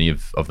company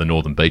of the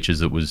Northern Beaches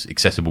that was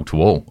accessible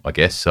to all, I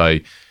guess. So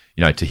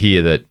to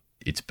hear that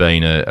it's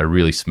been a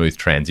really smooth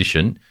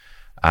transition,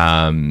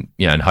 and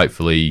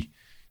hopefully,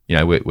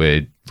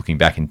 we're looking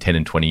back in 10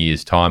 and 20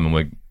 years' time,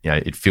 and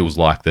it feels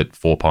like that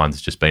Four Pines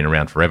has just been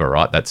around forever,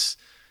 right? That's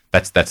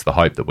the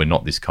hope, that we're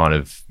not this kind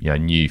of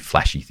new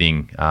flashy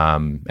thing,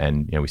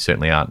 and we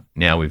certainly aren't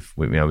now. We've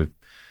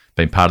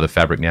been part of the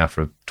fabric now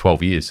for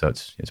 12 years, so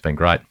it's been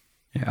great.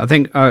 Yeah, I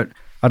think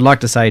I'd like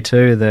to say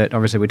too that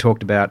obviously we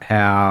talked about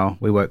how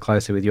we work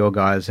closely with your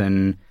guys,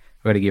 and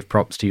we've got to give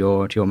props to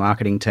your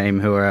marketing team,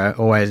 who are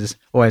always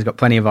got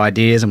plenty of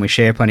ideas, and we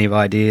share plenty of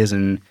ideas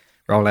and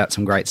roll out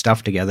some great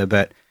stuff together.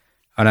 But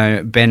I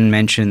know Ben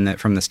mentioned that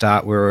from the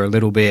start we were a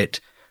little bit,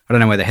 I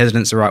don't know whether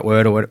hesitant's the right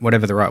word or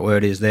whatever the right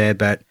word is there,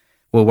 but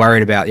we're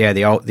worried about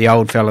the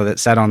old fella that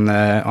sat on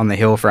the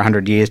hill for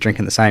 100 years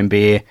drinking the same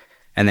beer,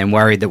 and then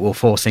worried that we're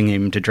forcing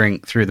him to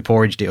drink through the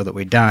porridge deal that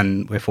we'd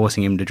done. We're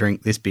forcing him to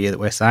drink this beer that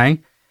we're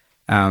saying.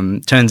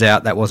 Turns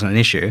out that wasn't an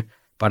issue,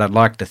 but I'd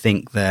like to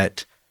think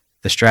that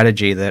the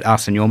strategy that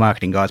us and your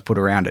marketing guys put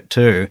around it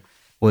too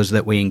was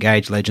that we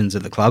engage legends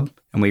of the club,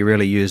 and we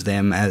really use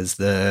them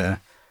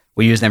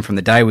we used them from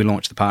the day we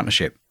launched the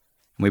partnership.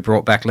 And we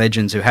brought back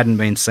legends who hadn't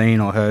been seen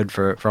or heard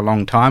for a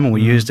long time, and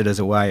we used it as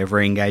a way of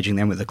re-engaging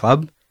them with the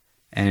club.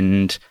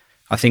 And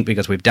I think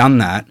because we've done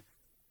that,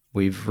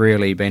 we've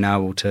really been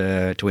able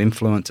to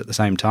influence at the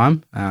same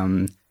time.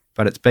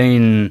 But it's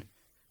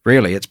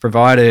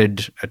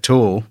provided a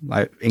tool.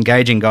 Like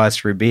engaging guys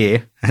through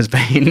beer has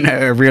been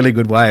a really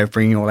good way of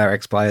bringing all our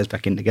ex-players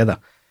back in together.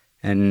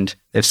 And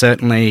there's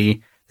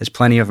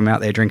plenty of them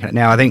out there drinking it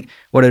now. I think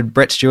what did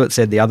Brett Stewart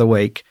said the other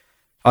week,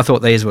 I thought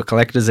these were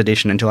collector's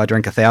edition until I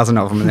drank 1,000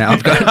 of them, and now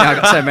I've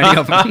got so many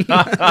of them.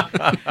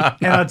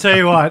 And I'll tell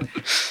you what,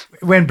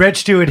 when Brett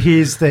Stewart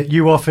hears that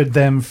you offered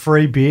them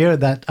free beer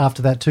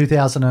after that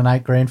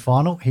 2008 grand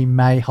final, he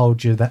may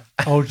hold you to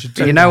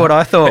you know what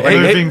I thought?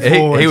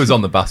 He was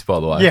on the bus,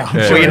 by the way. Yeah.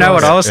 Well, you know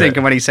what I was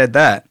thinking when he said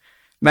that?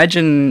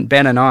 Imagine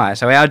Ben and I.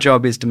 So our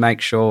job is to make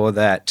sure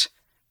that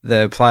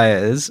the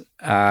players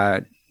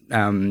are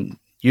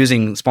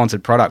using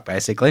sponsored product,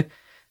 basically.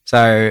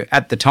 So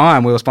at the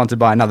time, we were sponsored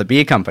by another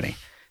beer company.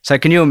 So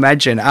can you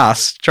imagine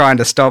us trying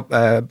to stop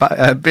a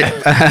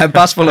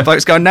bus full of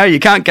folks going, no, you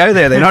can't go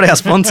there. They're not our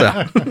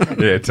sponsor.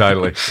 Yeah,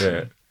 totally.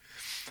 Yeah.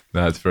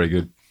 No, it's very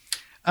good.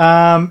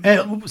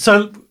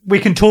 So we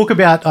can talk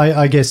about,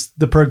 I guess,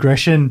 the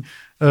progression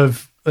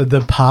of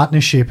the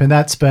partnership, and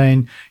that's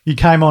been, you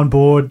came on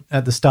board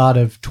at the start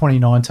of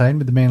 2019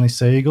 with the Manly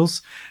Sea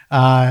Eagles.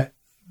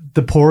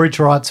 The porridge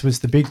rights was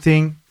the big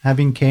thing,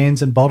 having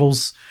cans and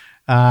bottles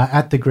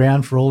at the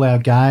ground for all our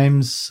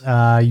games.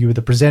 You were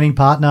the presenting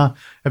partner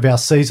of our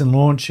season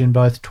launch in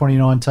both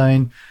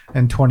 2019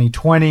 and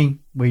 2020.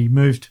 We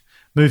moved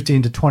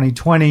into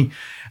 2020.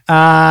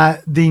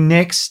 The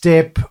next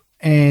step,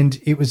 and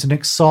it was an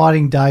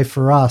exciting day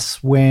for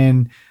us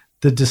when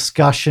the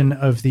discussion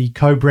of the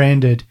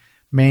co-branded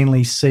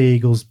Manly Sea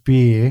Eagles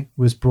beer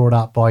was brought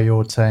up by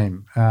your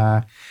team.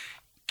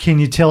 Can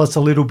you tell us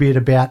a little bit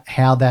about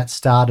how that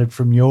started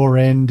from your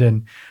end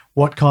and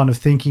what kind of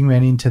thinking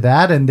went into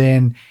that, and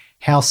then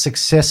how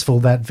successful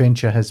that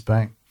venture has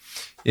been?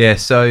 Yeah,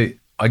 so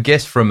I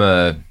guess from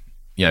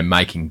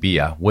making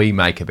beer, we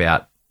make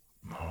about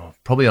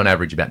probably on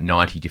average about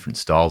 90 different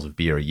styles of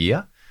beer a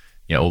year.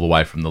 All the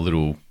way from the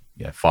little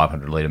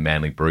 500 litre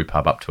Manly brew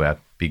pub up to our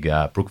big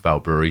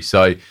Brookvale brewery.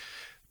 So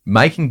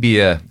making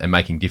beer and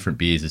making different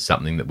beers is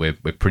something that we're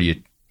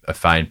pretty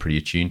pretty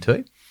attuned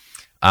to.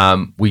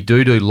 We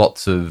do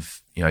lots of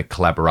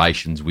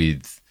collaborations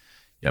with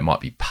it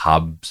might be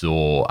pubs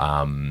or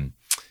for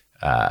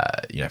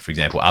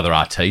example, other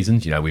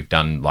artisans. We've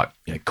done like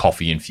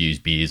coffee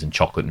infused beers and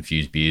chocolate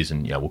infused beers,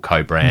 and we'll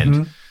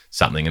co-brand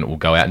something and it will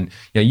go out. And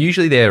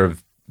usually they're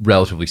of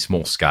relatively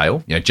small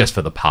scale. Just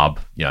for the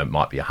pub, it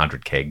might be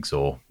 100 kegs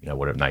or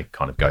whatever. And they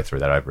kind of go through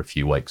that over a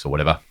few weeks or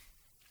whatever.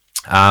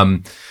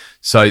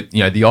 So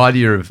the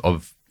idea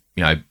of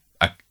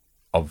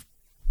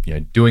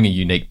doing a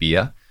unique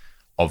beer,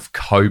 of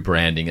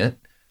co-branding it,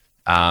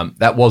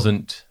 that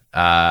wasn't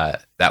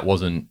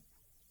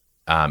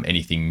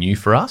anything new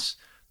for us.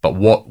 But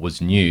what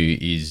was new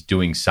is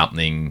doing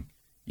something,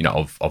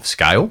 of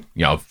scale,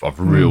 of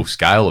real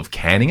scale, of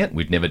canning it.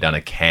 We'd never done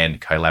a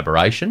canned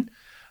collaboration,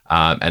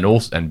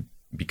 and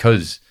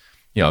because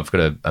I've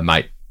got a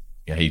mate.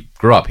 He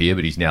grew up here,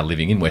 but he's now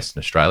living in Western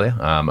Australia,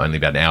 only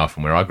about an hour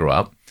from where I grew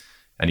up.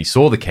 And he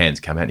saw the cans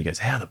come out, and he goes,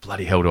 "How the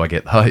bloody hell do I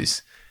get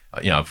those?"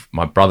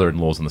 My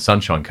brother-in-law's on the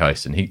Sunshine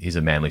Coast, and he's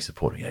a Manly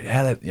supporter.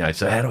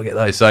 So how do I get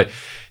those? So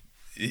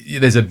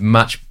there's a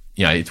much,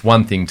 it's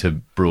one thing to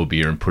brew a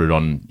beer and put it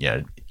on,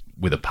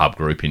 with a pub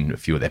group in a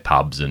few of their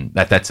pubs, and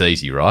that's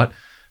easy, right?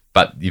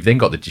 But you've then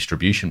got the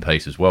distribution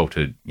piece as well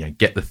to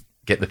get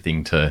the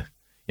thing to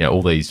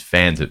all these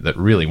fans that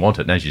really want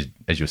it. And as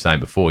you were saying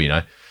before,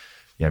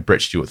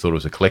 Brett Stewart thought it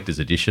was a collector's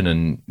edition,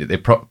 and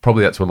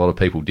probably that's what a lot of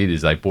people did,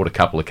 is they bought a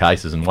couple of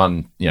cases, and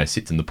one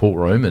sits in the pool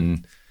room,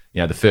 and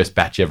the first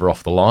batch ever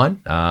off the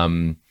line,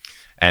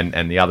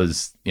 and the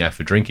others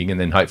for drinking, and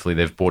then hopefully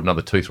they've bought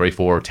another 2, 3,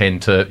 4 or 10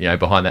 to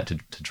behind that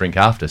to drink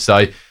after.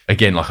 So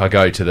again, like I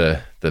go to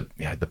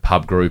the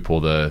pub group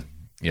or the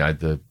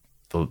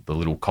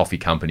little coffee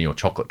company or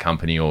chocolate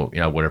company or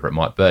whatever it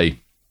might be.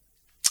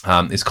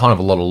 There's kind of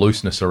a lot of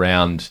looseness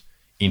around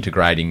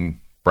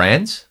integrating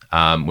brands,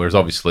 whereas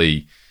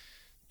obviously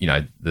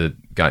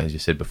as you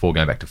said before,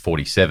 going back to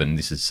 47,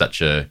 this is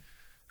such a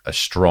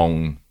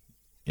strong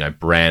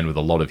brand with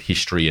a lot of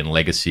history and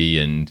legacy,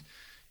 and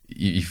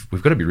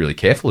we've got to be really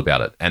careful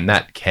about it. And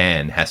that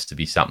can has to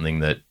be something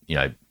that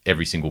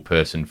every single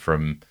person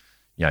from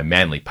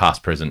Manly,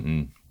 past, present,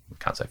 and I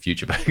can't say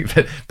future,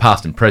 but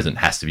past and present,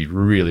 has to be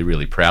really,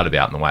 really proud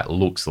about, and the way it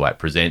looks, the way it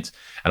presents,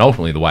 and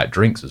ultimately the way it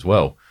drinks as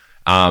well.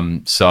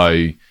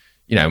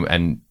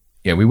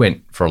 We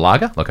went for a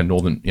lager, like a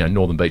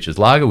Northern Beaches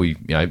lager.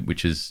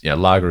 Which is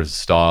lager as a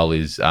style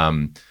is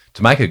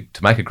to make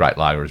a great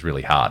lager is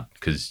really hard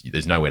because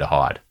there's nowhere to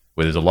hide.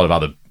 Where there's a lot of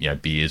other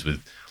beers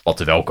with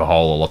lots of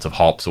alcohol or lots of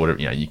hops or whatever,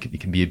 you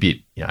can be a bit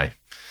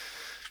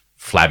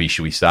flabby,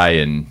 should we say,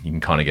 and you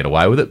can kind of get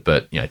away with it.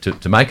 But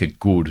to make a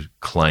good,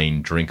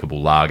 clean,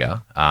 drinkable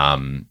lager,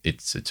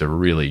 it's a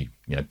really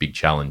big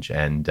challenge.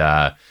 And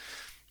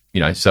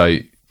so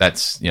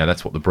that's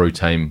what the brew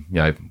team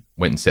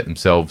went and set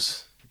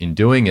themselves in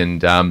doing.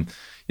 And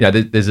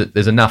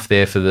there's enough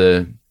there for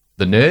the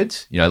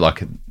nerds.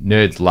 Like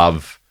nerds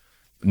love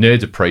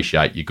nerds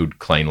appreciate your good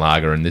clean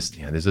lager, and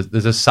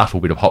there's a subtle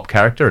bit of hop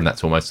character, and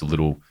that's almost a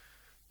little,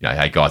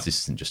 hey guys,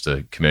 this isn't just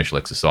a commercial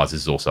exercise.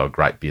 This is also a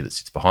great beer that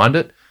sits behind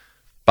it.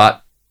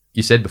 But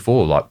you said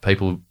before, like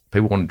people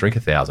want to drink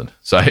 1,000,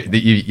 so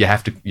you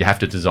have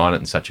to design it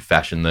in such a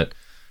fashion that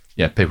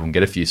people can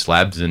get a few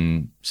slabs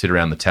and sit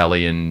around the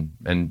tally and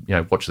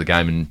watch the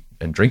game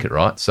and drink it,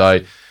 right?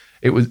 So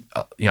it was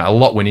a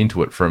lot went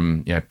into it,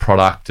 from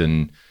product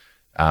and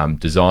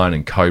design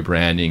and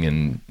co-branding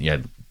and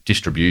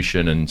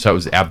distribution, and so it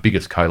was our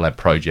biggest collab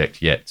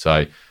project yet.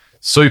 So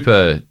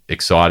super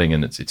exciting,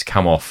 and it's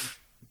come off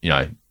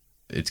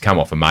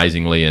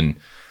amazingly. And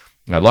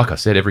like I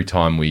said, every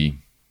time we've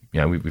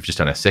just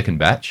done our second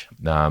batch,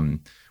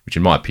 which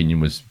in my opinion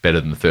was better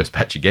than the first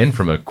batch again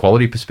from a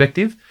quality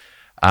perspective.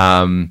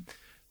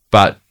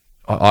 But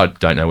I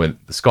don't know where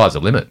the sky's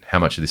the limit, how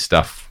much of this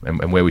stuff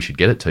and where we should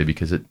get it to,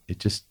 because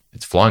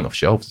it's flying off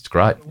shelves. It's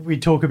great. We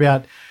talk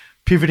about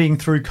pivoting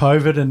through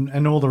COVID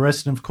and all the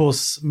rest. And of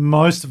course,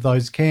 most of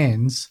those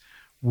cans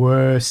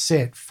were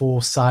set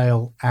for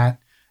sale at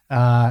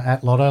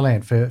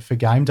Lottoland for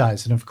game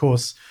days. And of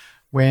course,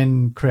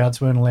 when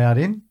crowds weren't allowed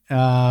in,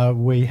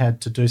 we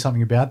had to do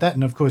something about that.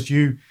 And of course,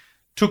 you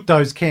took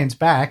those cans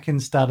back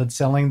and started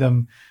selling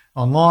them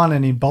online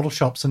and in bottle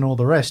shops and all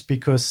the rest,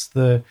 because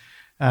the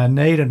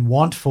need and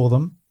want for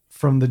them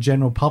from the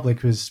general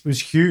public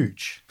was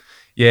huge.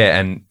 Yeah,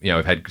 and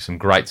we've had some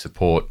great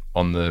support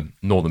on the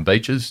Northern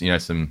Beaches.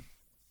 Some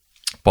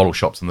bottle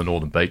shops on the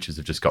Northern Beaches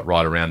have just got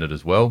right around it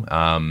as well.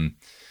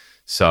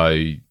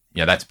 So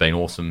that's been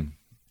awesome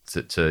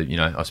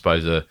to I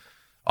suppose a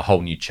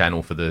whole new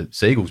channel for the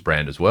Seagulls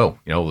brand as well.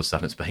 All of a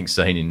sudden it's being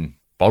seen in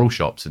bottle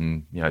shops,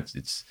 and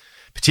it's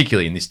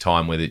particularly in this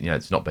time where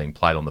it's not being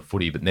played on the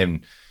footy. But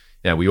then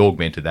we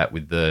augmented that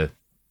with the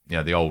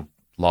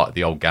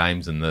old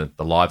games and the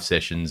live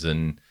sessions,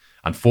 and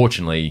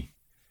unfortunately,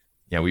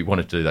 we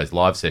wanted to do those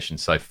live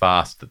sessions so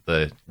fast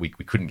that we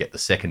couldn't get the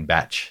second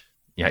batch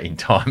in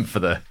time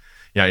for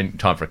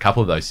a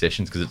couple of those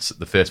sessions, because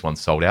the first one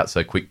sold out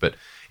so quick. But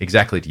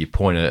exactly to your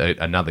point,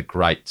 another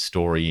great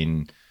story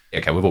in,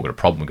 we've all got a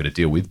problem we've got to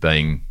deal with,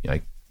 being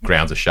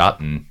grounds are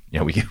shut, and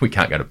we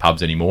can't go to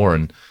pubs anymore,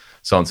 and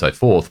so on and so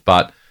forth.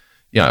 But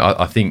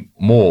I think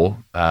more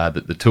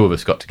that the two of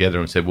us got together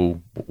and said, well,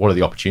 what are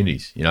the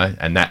opportunities?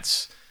 And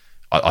that's,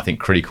 I think,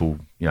 critical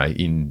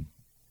in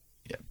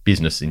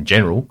business in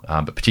general,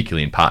 but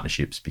particularly in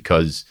partnerships,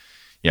 because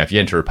if you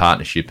enter a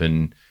partnership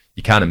and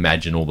you can't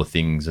imagine all the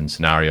things and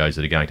scenarios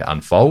that are going to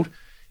unfold,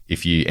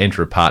 if you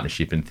enter a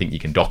partnership and think you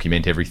can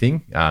document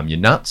everything, you're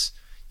nuts.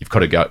 You've got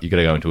to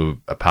go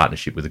into a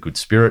partnership with a good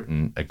spirit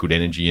and a good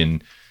energy,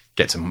 and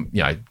get some,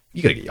 you got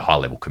to get your high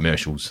level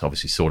commercials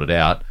obviously sorted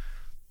out,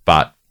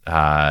 but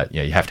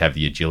you have to have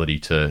the agility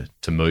to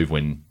move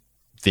when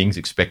things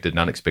expected and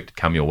unexpected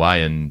come your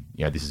way. And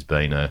this has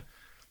been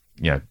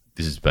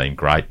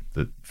great.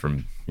 That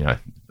from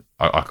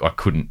I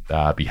couldn't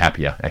be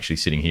happier actually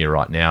sitting here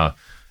right now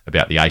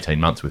about the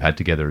 18 months we've had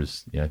together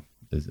as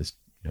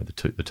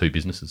the two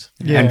businesses.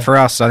 Yeah. And for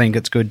us, I think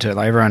it's good to,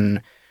 like,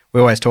 everyone,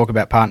 we always talk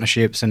about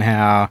partnerships and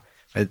how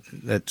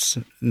it's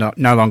no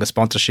longer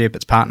sponsorship,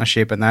 it's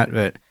partnership and that.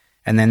 But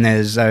and then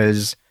there's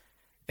those.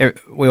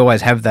 We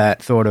always have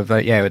that thought of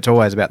it's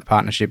always about the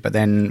partnership, but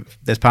then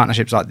there's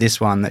partnerships like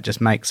this one that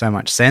just make so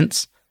much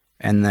sense,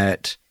 and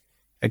that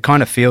it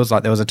kind of feels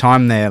like there was a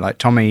time there, like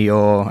Tommy,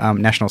 your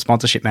national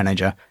sponsorship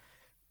manager,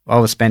 I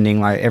was spending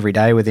like every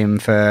day with him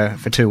for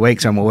 2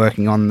 weeks when we're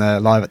working on the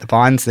Live at the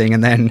Pines thing,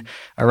 and then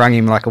I rang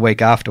him like a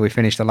week after we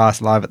finished the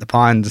last Live at the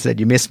Pines and said,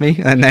 "You miss me?"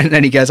 And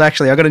then he goes,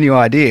 "Actually, I got a new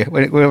idea.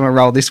 We're going to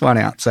roll this one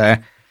out." So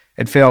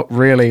it felt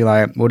really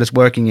like we're just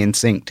working in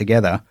sync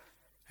together,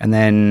 and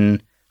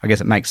then I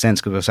guess it makes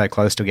sense because we're so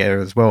close together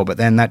as well. But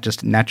then that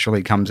just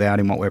naturally comes out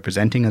in what we're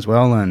presenting as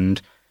well,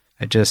 and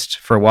it just,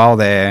 for a while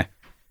there,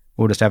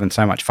 we were just having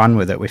so much fun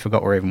with it, we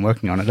forgot we're even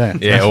working on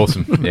it. Yeah,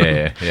 awesome.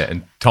 Yeah.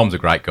 And Tom's a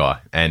great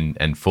guy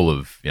and full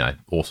of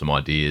awesome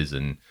ideas,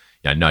 and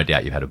no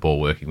doubt you've had a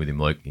ball working with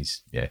him, Luke.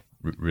 He's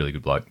really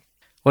good bloke.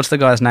 What's the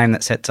guy's name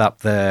that sets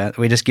up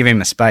we just give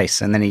him a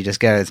space and then he just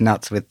goes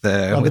nuts with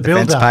the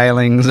fence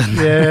palings?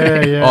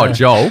 Yeah. Oh,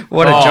 Joel.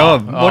 What a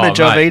job. What a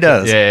job, mate. He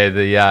does. Yeah,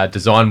 the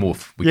design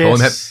wolf, we call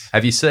him.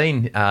 Have you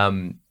seen,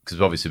 because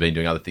we've obviously been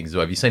doing other things as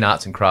well, have you seen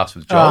Arts and Crafts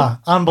with Joel?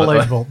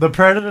 Unbelievable. The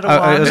Predator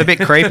one. It was a bit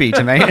creepy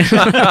to me.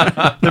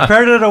 The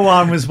Predator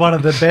one was one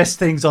of the best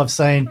things I've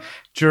seen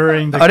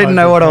during the I didn't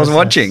know what I was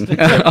watching.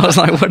 I was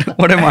like,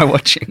 what am I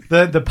watching?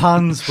 The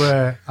puns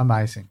were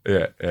amazing.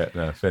 Yeah,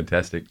 no,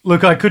 fantastic.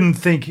 Look, I couldn't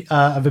think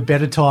of a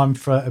better time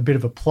for a bit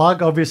of a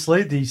plug,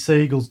 obviously. The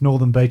Sea Eagles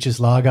Northern Beaches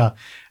Lager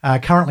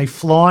currently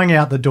flying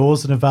out the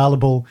doors and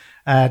available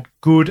at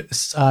good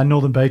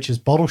Northern Beaches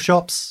bottle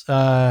shops,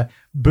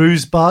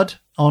 Booze Bud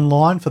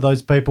online for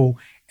those people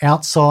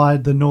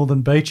outside the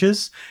Northern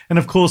Beaches, and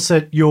of course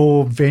at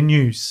your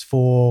venues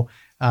for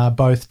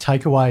both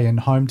takeaway and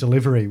home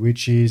delivery,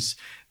 which is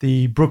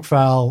the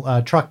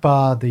Brookvale Truck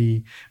Bar,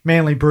 the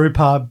Manly Brew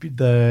Pub,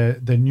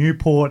 the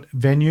Newport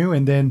venue,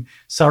 and then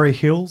Surrey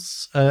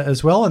Hills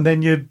as well. And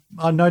then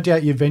no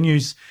doubt your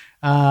venues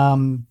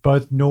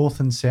both north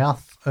and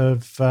south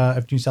of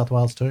New South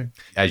Wales too.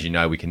 As you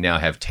know, we can now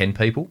have 10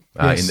 people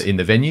Yes. in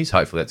the venues.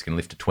 Hopefully that's going to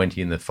lift to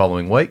 20 in the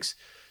following weeks.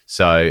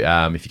 So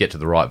if you get to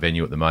the right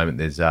venue at the moment,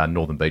 there's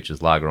Northern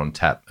Beaches Lager on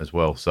tap as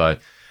well. So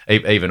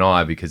even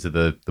I, because of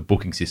the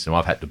booking system,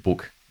 I've had to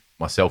book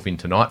myself in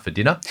tonight for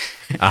dinner.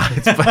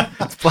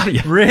 It's bloody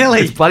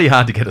Really? It's bloody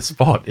hard to get a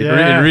spot. It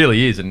Yeah.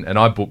 really is. And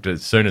I booked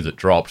as soon as it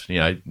dropped,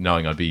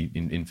 knowing I'd be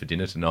in for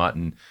dinner tonight.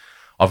 And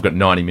I've got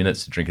 90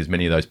 minutes to drink as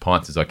many of those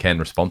pints as I can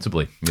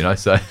responsibly,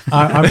 so.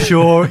 I'm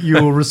sure you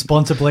will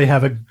responsibly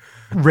have a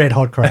red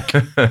hot crack.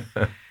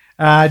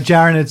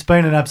 Jaron, it's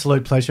been an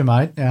absolute pleasure,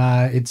 mate.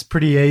 It's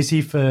pretty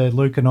easy for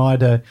Luke and I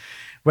to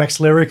wax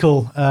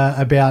lyrical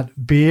about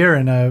beer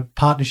and a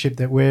partnership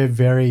that we're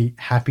very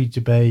happy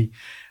to be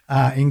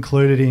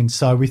included in.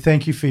 So we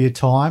thank you for your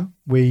time.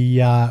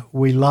 We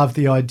love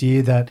the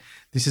idea that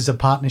this is a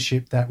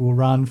partnership that will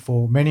run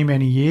for many,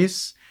 many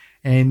years,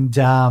 and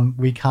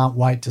we can't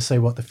wait to see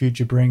what the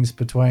future brings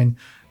between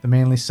the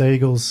Manly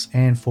Seagulls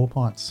and Four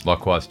Pints.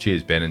 Likewise,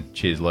 cheers, Ben, and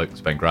cheers, Luke. It's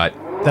been great.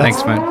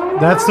 Thanks, mate.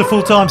 That's the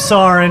full-time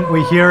siren.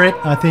 We hear it.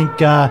 I think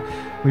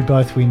we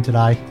both win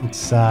today.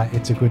 It's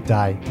a good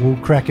day. We'll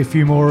crack a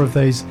few more of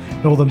these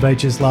Northern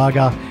Beaches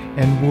Lager,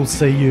 and we'll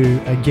see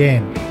you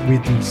again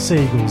with the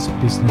Seagulls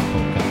Business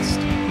Podcast.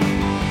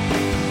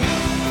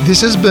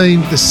 This has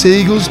been the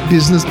Seagulls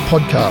Business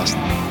Podcast,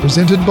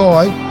 presented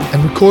by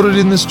and recorded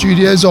in the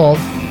studios of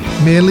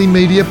Manly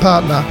Media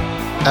Partner,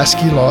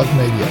 ASCII Live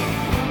Media.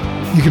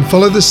 You can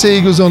follow the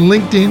Seagulls on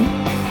LinkedIn.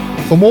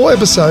 For more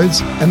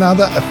episodes and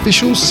other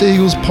official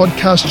Seagulls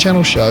podcast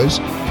channel shows,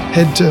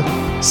 head to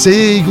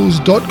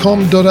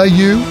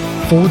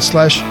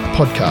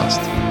seaeagles.com.au/podcast.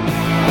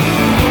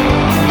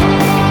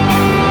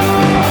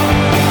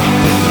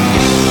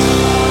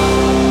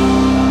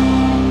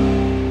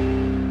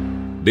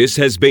 This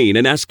has been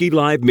an ASCII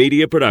Live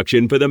media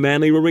production for the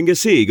Manly Warringah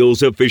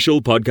Seagulls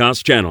official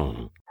podcast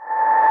channel.